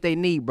everything that they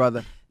need,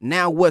 brother.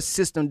 Now what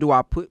system do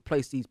I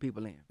place these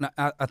people in? Now,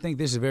 I think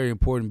this is very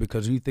important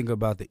because when you think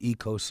about the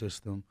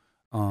ecosystem,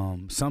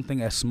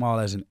 something as small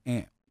as an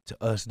ant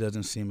to us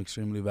doesn't seem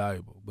extremely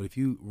valuable. But if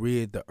you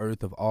rid the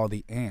earth of all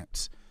the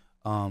ants,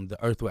 the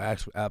earth will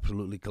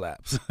absolutely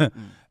collapse.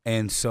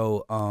 And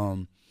so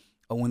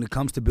when it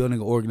comes to building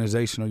an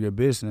organization or your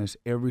business,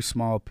 every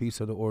small piece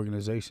of the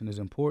organization is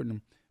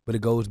important, but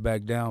it goes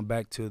back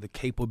to the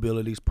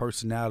capabilities,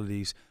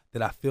 personalities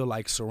that I feel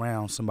like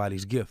surround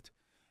somebody's gift.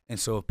 And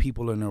so if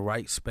people are in the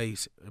right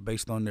space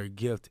based on their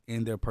gift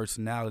and their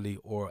personality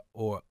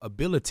or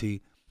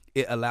ability,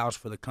 it allows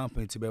for the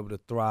company to be able to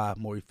thrive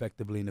more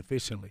effectively and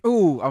efficiently.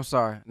 Ooh, I'm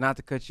sorry, not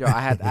to cut you off.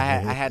 I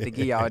had to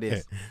give y'all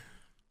this.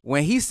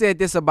 When he said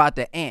this about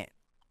the ant,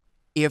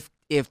 if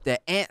the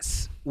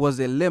ants was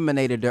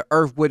eliminated, the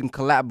earth wouldn't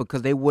collapse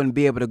because they wouldn't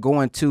be able to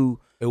go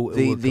into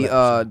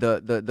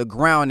the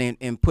ground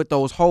and put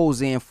those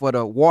holes in for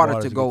the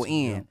water to go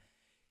in. Yeah.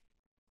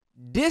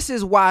 This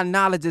is why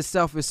knowledge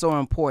itself is so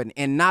important,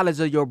 and knowledge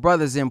of your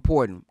brother is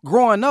important.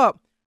 Growing up,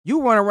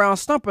 you run around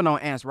stumping on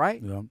ants, right?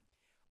 Yeah.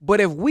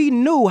 But if we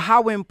knew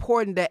how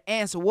important the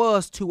ants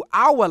was to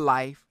our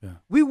life,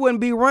 we wouldn't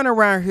be running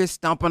around here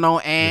stumping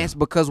on ants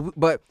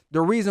but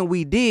the reason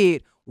we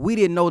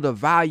didn't know the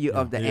value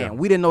of the ant.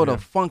 We didn't know the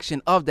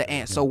function of the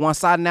ant. So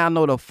once I now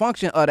know the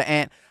function of the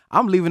ant,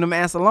 I'm leaving them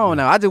ants alone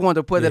now. I just wanted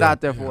to put it out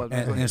there for us.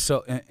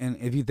 And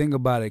if you think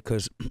about it,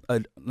 because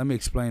let me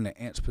explain the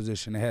ant's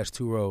position. It has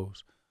two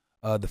roles.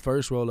 The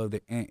first role of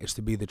the ant is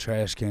to be the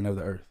trash can of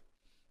the earth.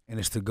 And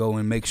it's to go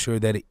and make sure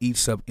that it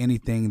eats up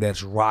anything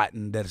that's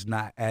rotten, that's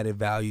not added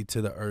value to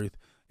the earth.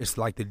 It's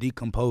like the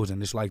decomposing.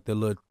 It's like the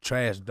little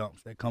trash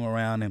dumps that come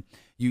around and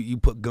you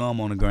put gum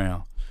on the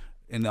ground.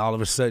 And all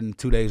of a sudden,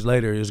 2 days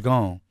later, it's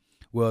gone.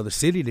 Well, the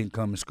city didn't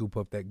come and scoop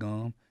up that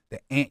gum. The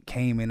ant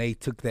came and they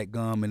took that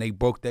gum and they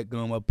broke that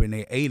gum up and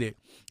they ate it.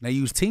 And they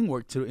used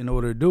teamwork in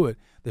order to do it.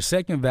 The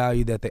second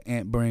value that the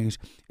ant brings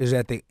is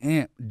that the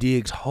ant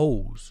digs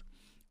holes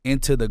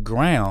into the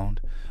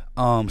ground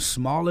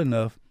small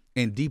enough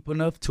and deep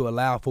enough to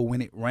allow for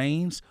when it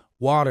rains,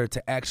 water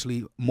to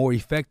actually more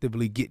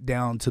effectively get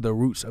down to the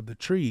roots of the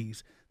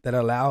trees that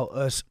allow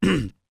us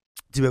to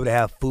be able to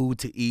have food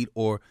to eat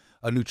or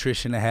a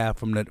nutrition to have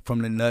from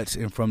the nuts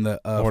and from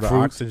the or the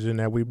fruit, oxygen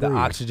that we breathe. The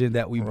oxygen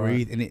that we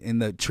breathe,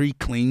 and the tree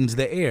cleans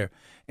the air.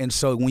 And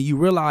so when you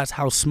realize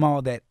how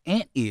small that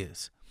ant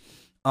is,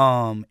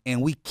 and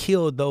we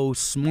kill those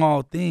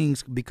small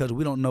things because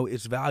we don't know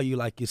its value,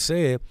 like you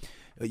said,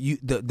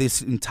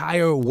 this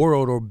entire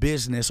world or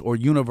business or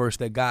universe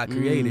that God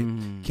created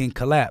can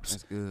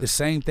collapse. The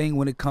same thing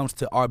when it comes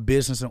to our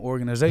business and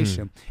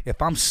organization.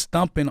 If I'm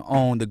stumping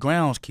on the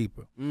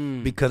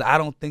groundskeeper because I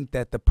don't think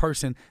that the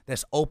person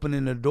that's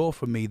opening the door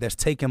for me, that's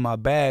taking my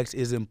bags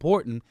is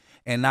important,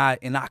 and I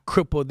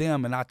cripple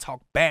them and I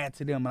talk bad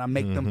to them and I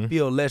make them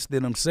feel less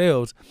than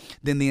themselves,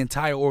 then the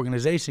entire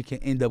organization can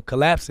end up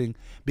collapsing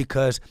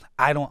because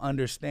I don't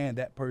understand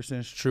that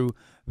person's true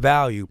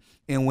value.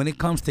 And when it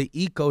comes to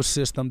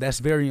ecosystem, that's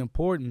very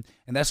important.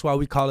 And that's why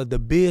we call it the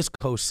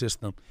BizCo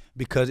system,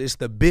 because it's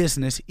the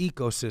business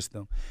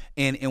ecosystem.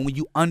 And when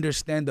you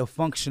understand the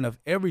function of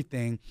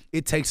everything,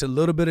 it takes a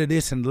little bit of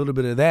this and a little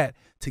bit of that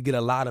to get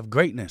a lot of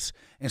greatness.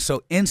 And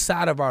so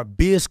inside of our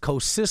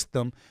BizCo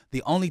system,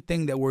 the only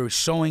thing that we're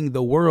showing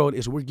the world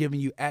is we're giving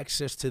you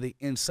access to the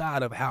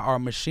inside of how our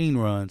machine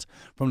runs,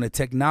 from the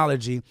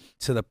technology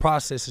to the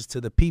processes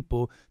to the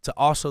people to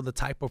also the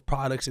type of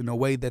products and the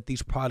way that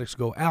these products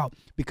go out,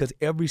 because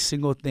every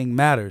single thing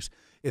matters.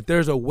 If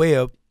there's a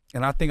web,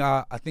 and I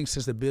think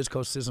since the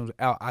BizCo system's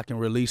out, I can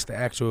release the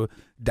actual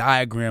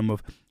diagram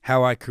of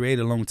how I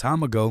created a long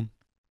time ago.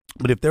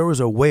 But if there was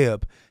a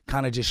web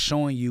kind of just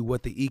showing you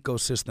what the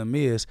ecosystem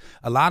is,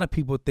 a lot of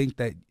people think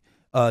that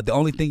the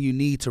only thing you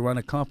need to run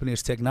a company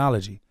is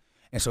technology.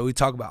 And so we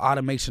talk about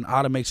automation.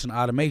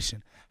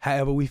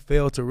 However, we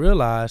fail to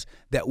realize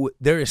that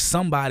there is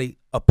somebody,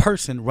 a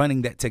person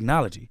running that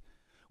technology.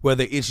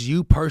 Whether it's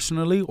you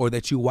personally or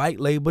that you white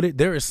labeled it,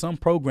 there is some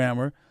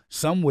programmer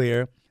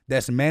somewhere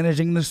that's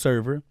managing the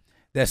server,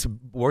 that's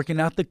working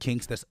out the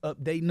kinks, that's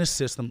updating the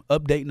system,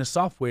 updating the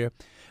software.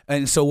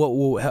 And so what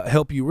will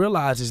help you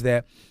realize is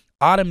that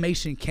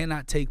automation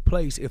cannot take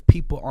place if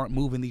people aren't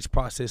moving these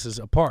processes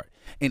apart.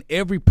 And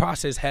every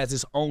process has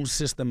its own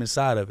system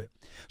inside of it.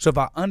 So if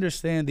I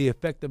understand the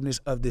effectiveness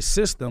of this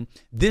system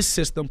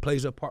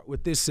plays a part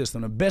with this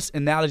system. The best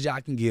analogy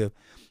I can give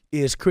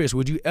is, Chris,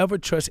 would you ever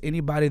trust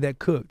anybody that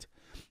cooked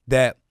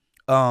that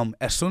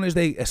as soon as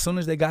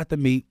they got the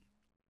meat,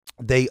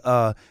 they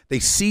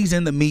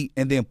seasoned the meat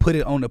and then put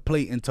it on the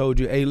plate and told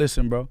you, hey,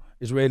 listen, bro,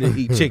 it's ready to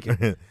eat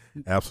chicken?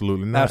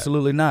 Absolutely not.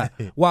 Absolutely not.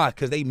 Why?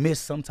 Because they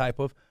missed some type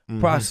of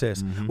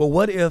process. Well,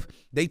 what if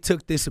they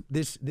took this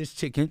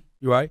chicken,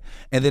 right,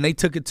 and then they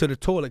took it to the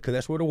toilet, because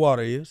that's where the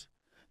water is.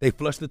 They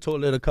flushed the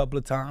toilet a couple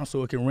of times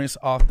so it can rinse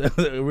off the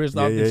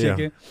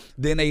chicken.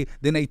 Yeah.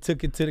 Then they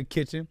took it to the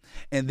kitchen,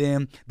 and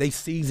then they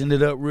seasoned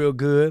it up real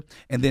good,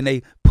 and then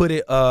they put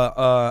it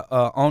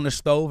on the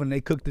stove and they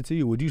cooked it to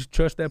you. Would you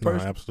trust that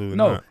person? No, absolutely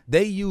not. No,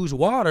 they use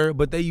water,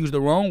 but they use the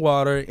wrong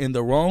water in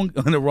the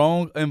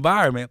wrong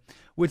environment,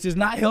 which is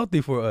not healthy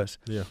for us.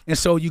 Yeah. And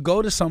so you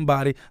go to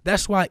somebody.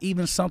 That's why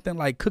even something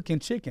like cooking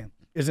chicken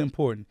is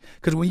important,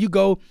 because when you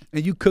go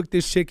and you cook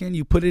this chicken,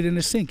 you put it in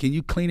the sink and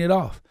you clean it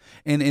off,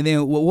 and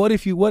then what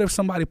if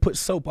somebody put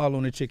soap all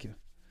on the chicken,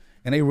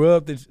 and they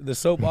rubbed the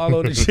soap all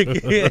over the chicken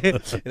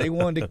and they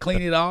wanted to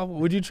clean it off?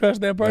 Would you trust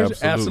that person?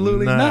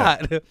 Absolutely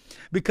not.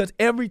 Because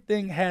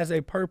everything has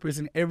a purpose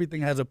and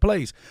everything has a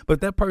place.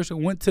 But that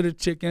person went to the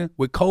chicken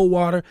with cold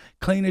water,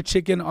 cleaned the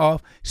chicken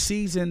off,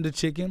 seasoned the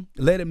chicken,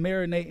 let it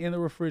marinate in the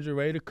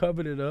refrigerator,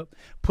 covered it up,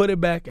 put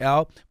it back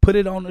out, put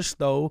it on the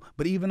stove.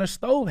 But even a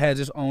stove has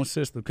its own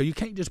system, because you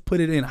can't just put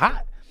it in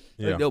hot.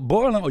 Yeah. The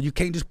boiling, or you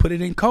can't just put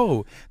it in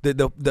cold.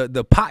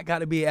 The pot got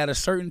to be at a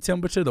certain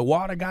temperature. The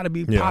water got to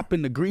be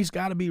popping. The grease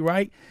got to be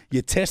right.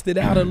 You test it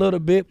out a little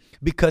bit,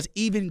 because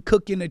even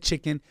cooking the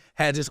chicken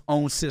has its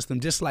own system.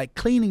 Just like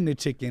cleaning the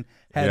chicken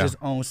has its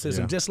own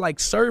system. Just like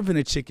serving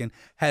the chicken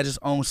has its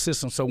own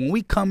system. So when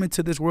we come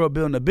into this world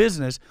building a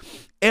business,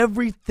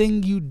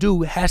 everything you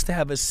do has to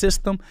have a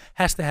system,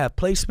 has to have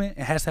placement,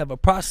 and has to have a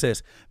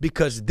process,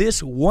 because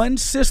this one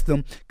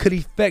system could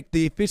affect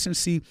the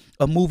efficiency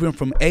of moving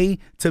from A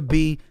to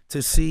B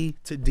to C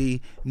to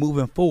D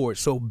moving forward.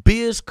 So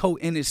BizCo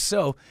in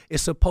itself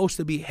is supposed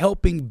to be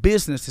helping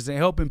businesses and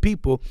helping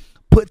people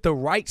put the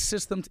right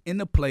systems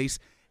into place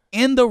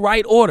in the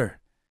right order,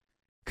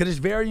 because it's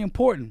very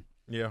important.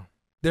 Yeah.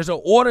 There's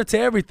an order to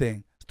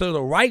everything. So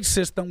the right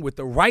system with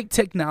the right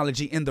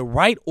technology in the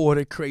right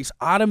order creates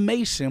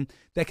automation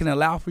that can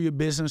allow for your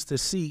business to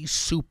see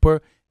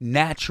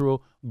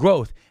supernatural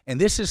growth.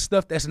 And this is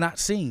stuff that's not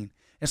seen.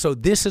 And so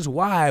this is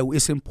why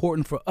it's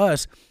important for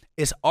us.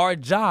 It's our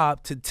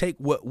job to take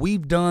what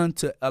we've done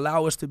to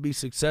allow us to be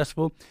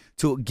successful,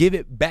 to give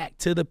it back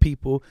to the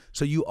people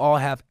so you all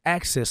have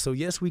access. So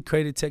yes, we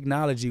created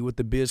technology with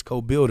the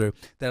BizCo Builder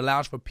that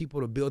allows for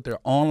people to build their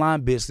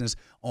online business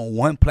on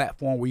one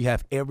platform where you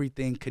have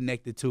everything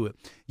connected to it.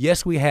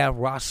 Yes, we have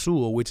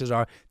Rasul, which is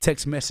our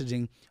text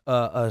messaging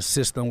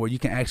system where you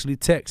can actually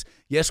text.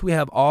 Yes, we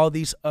have all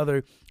these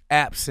other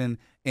apps and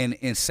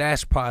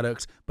SaaS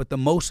products, but the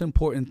most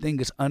important thing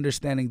is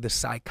understanding the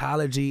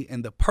psychology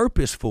and the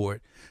purpose for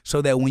it,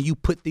 so that when you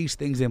put these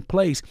things in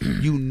place,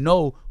 you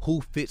know who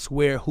fits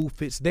where, who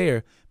fits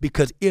there.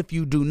 Because if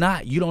you do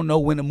not, you don't know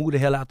when to move the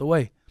hell out the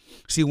way.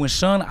 See, when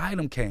Sean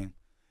Item came,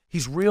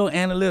 he's real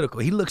analytical.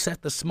 He looks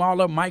at the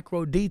smaller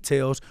micro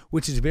details,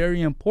 which is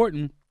very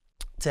important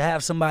to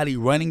have somebody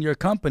running your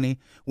company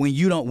when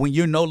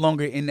you're no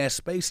longer in that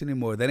space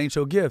anymore. That ain't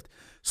your gift.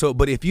 So,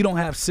 but if you don't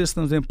have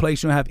systems in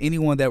place, you don't have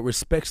anyone that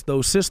respects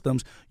those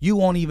systems, you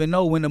won't even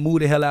know when to move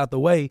the hell out the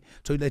way,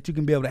 so that you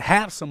can be able to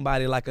have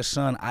somebody like a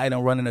Sean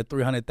Item running a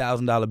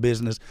 $300,000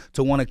 business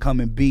to want to come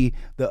and be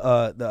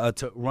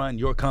to run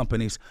your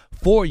companies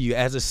for you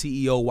as a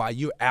CEO while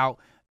you're out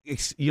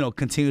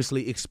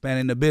continuously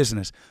expanding the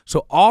business.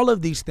 So all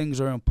of these things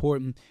are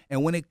important.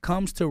 And when it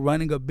comes to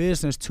running a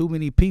business, too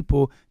many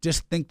people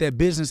just think that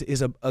business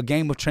is a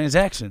game of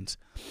transactions.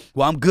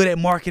 Well, I'm good at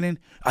marketing.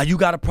 You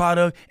got a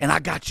product, and I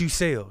got you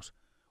sales.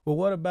 Well,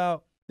 what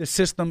about the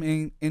system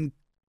in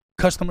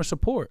customer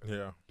support?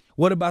 Yeah.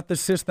 What about the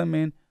system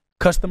in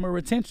customer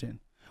retention?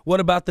 What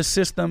about the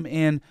system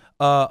in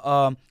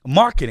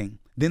marketing?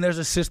 Then there's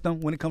a system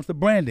when it comes to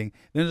branding.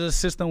 Then there's a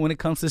system when it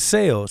comes to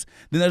sales.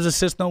 Then there's a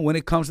system when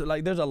it comes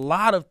to, there's a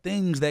lot of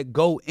things that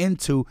go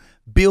into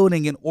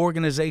building an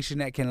organization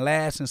that can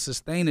last and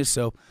sustain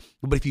itself.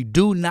 But if you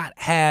do not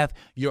have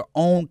your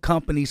own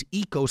company's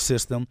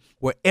ecosystem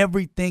where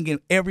everything and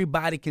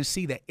everybody can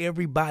see that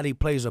everybody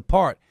plays a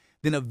part,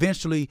 then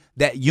eventually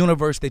that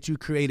universe that you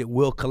created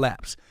will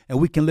collapse.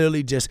 And we can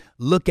literally just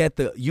look at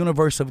the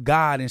universe of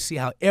God and see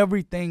how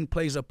everything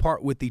plays a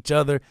part with each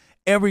other.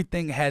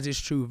 Everything has its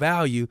true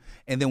value.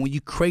 And then when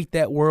you create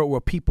that world where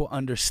people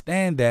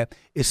understand that,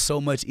 it's so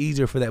much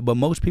easier for that. But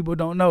most people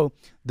don't know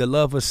the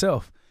love of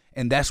self.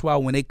 And that's why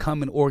when they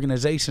come in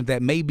organizations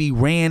that may be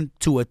ran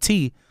to a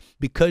T,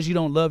 because you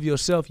don't love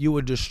yourself, you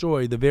will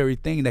destroy the very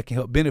thing that can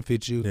help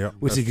benefit you,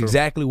 which is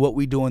exactly what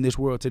we do in this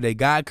world today.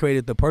 God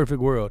created the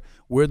perfect world.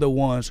 We're the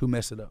ones who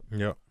mess it up.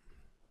 Yep.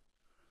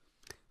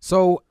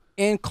 So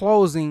in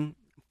closing,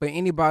 for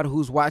anybody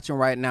who's watching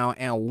right now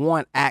and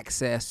want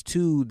access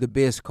to the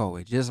BizCo,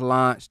 it just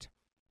launched,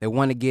 they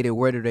want to get it,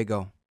 where do they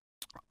go?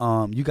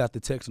 You got the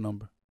text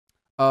number.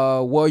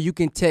 Well, you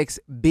can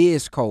text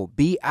BizCo,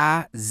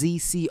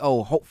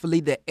 BIZCO. Hopefully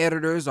the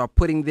editors are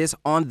putting this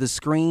on the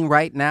screen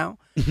right now.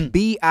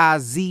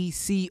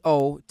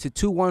 BIZCO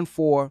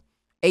to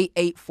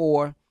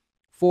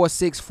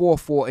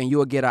 214-884-4644, and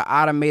you'll get an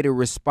automated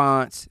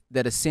response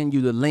that'll send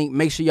you the link.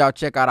 Make sure y'all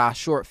check out our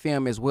short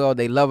film as well.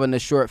 They loving the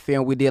short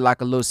film. We did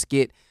like a little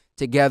skit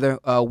together,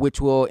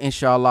 which will,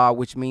 inshallah,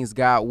 which means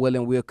God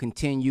willing, we'll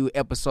continue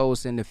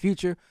episodes in the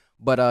future.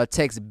 But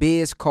text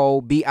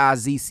BizCo,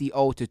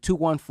 BIZCO to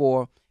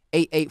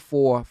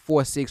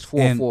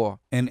 214-884-4644.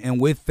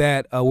 And with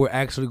that, we're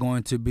actually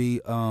going to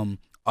be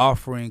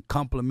offering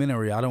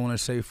complimentary. I don't want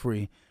to say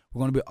free. We're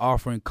going to be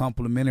offering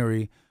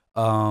complimentary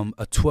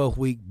a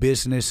 12-week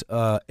business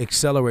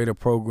accelerator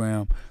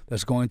program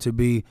that's going to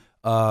be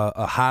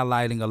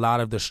highlighting a lot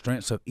of the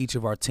strengths of each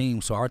of our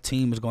teams. So our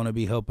team is going to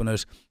be helping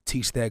us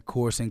teach that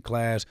course in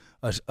class.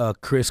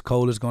 Chris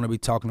Cole is going to be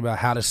talking about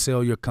how to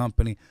sell your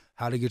company,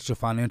 how to get your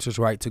financials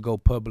right to go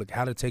public,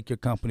 how to take your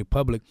company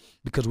public,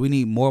 because we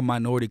need more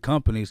minority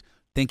companies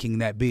thinking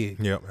that big.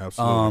 Yep,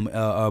 absolutely.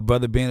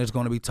 Brother Ben is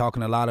going to be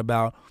talking a lot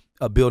about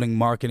building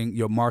marketing,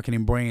 your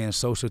marketing brand,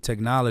 social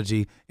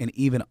technology, and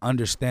even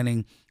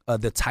understanding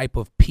the type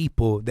of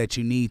people that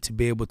you need to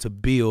be able to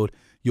build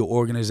your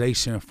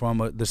organization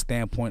from the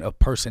standpoint of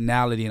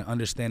personality and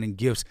understanding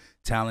gifts,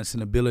 talents,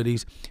 and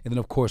abilities. And then,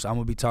 of course, I'm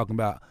going to be talking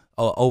about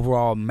an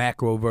overall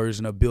macro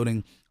version of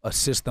building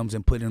systems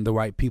and putting the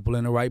right people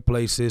in the right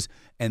places.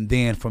 And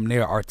then from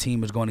there, our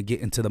team is going to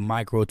get into the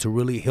micro to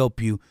really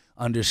help you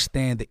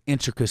understand the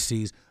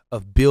intricacies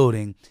of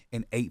building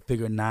an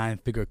 8-figure,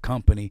 9-figure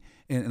company.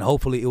 And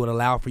hopefully it would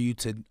allow for you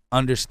to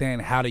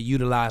understand how to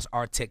utilize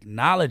our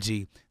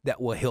technology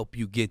that will help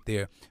you get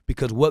there.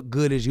 Because what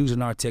good is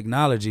using our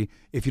technology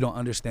if you don't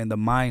understand the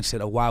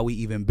mindset of why we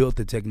even built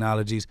the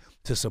technologies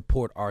to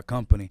support our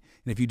company?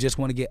 And if you just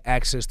want to get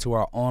access to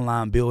our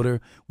online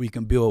builder, where you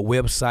can build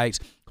websites,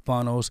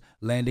 funnels,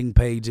 landing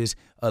pages,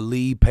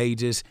 lead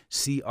pages,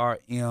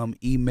 CRM,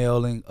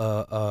 emailing,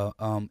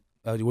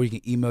 where you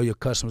can email your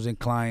customers and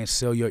clients,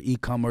 sell your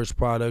e-commerce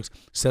products,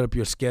 set up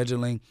your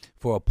scheduling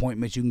for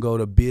appointments, you can go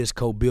to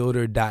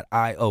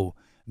bizcobuilder.io,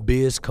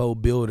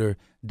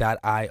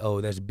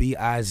 bizcobuilder.io. That's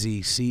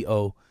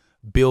BIZCO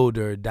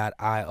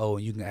builder.io,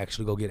 and you can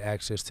actually go get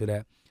access to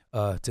that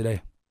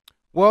today.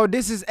 Well,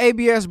 this is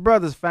ABS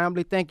Brothers,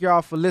 family. Thank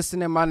y'all for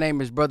listening. My name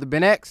is Brother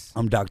Ben X.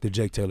 I'm Dr.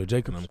 Jake Taylor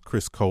Jacobs. And I'm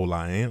Chris Cole.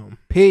 I am.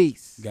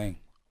 Peace. Gang.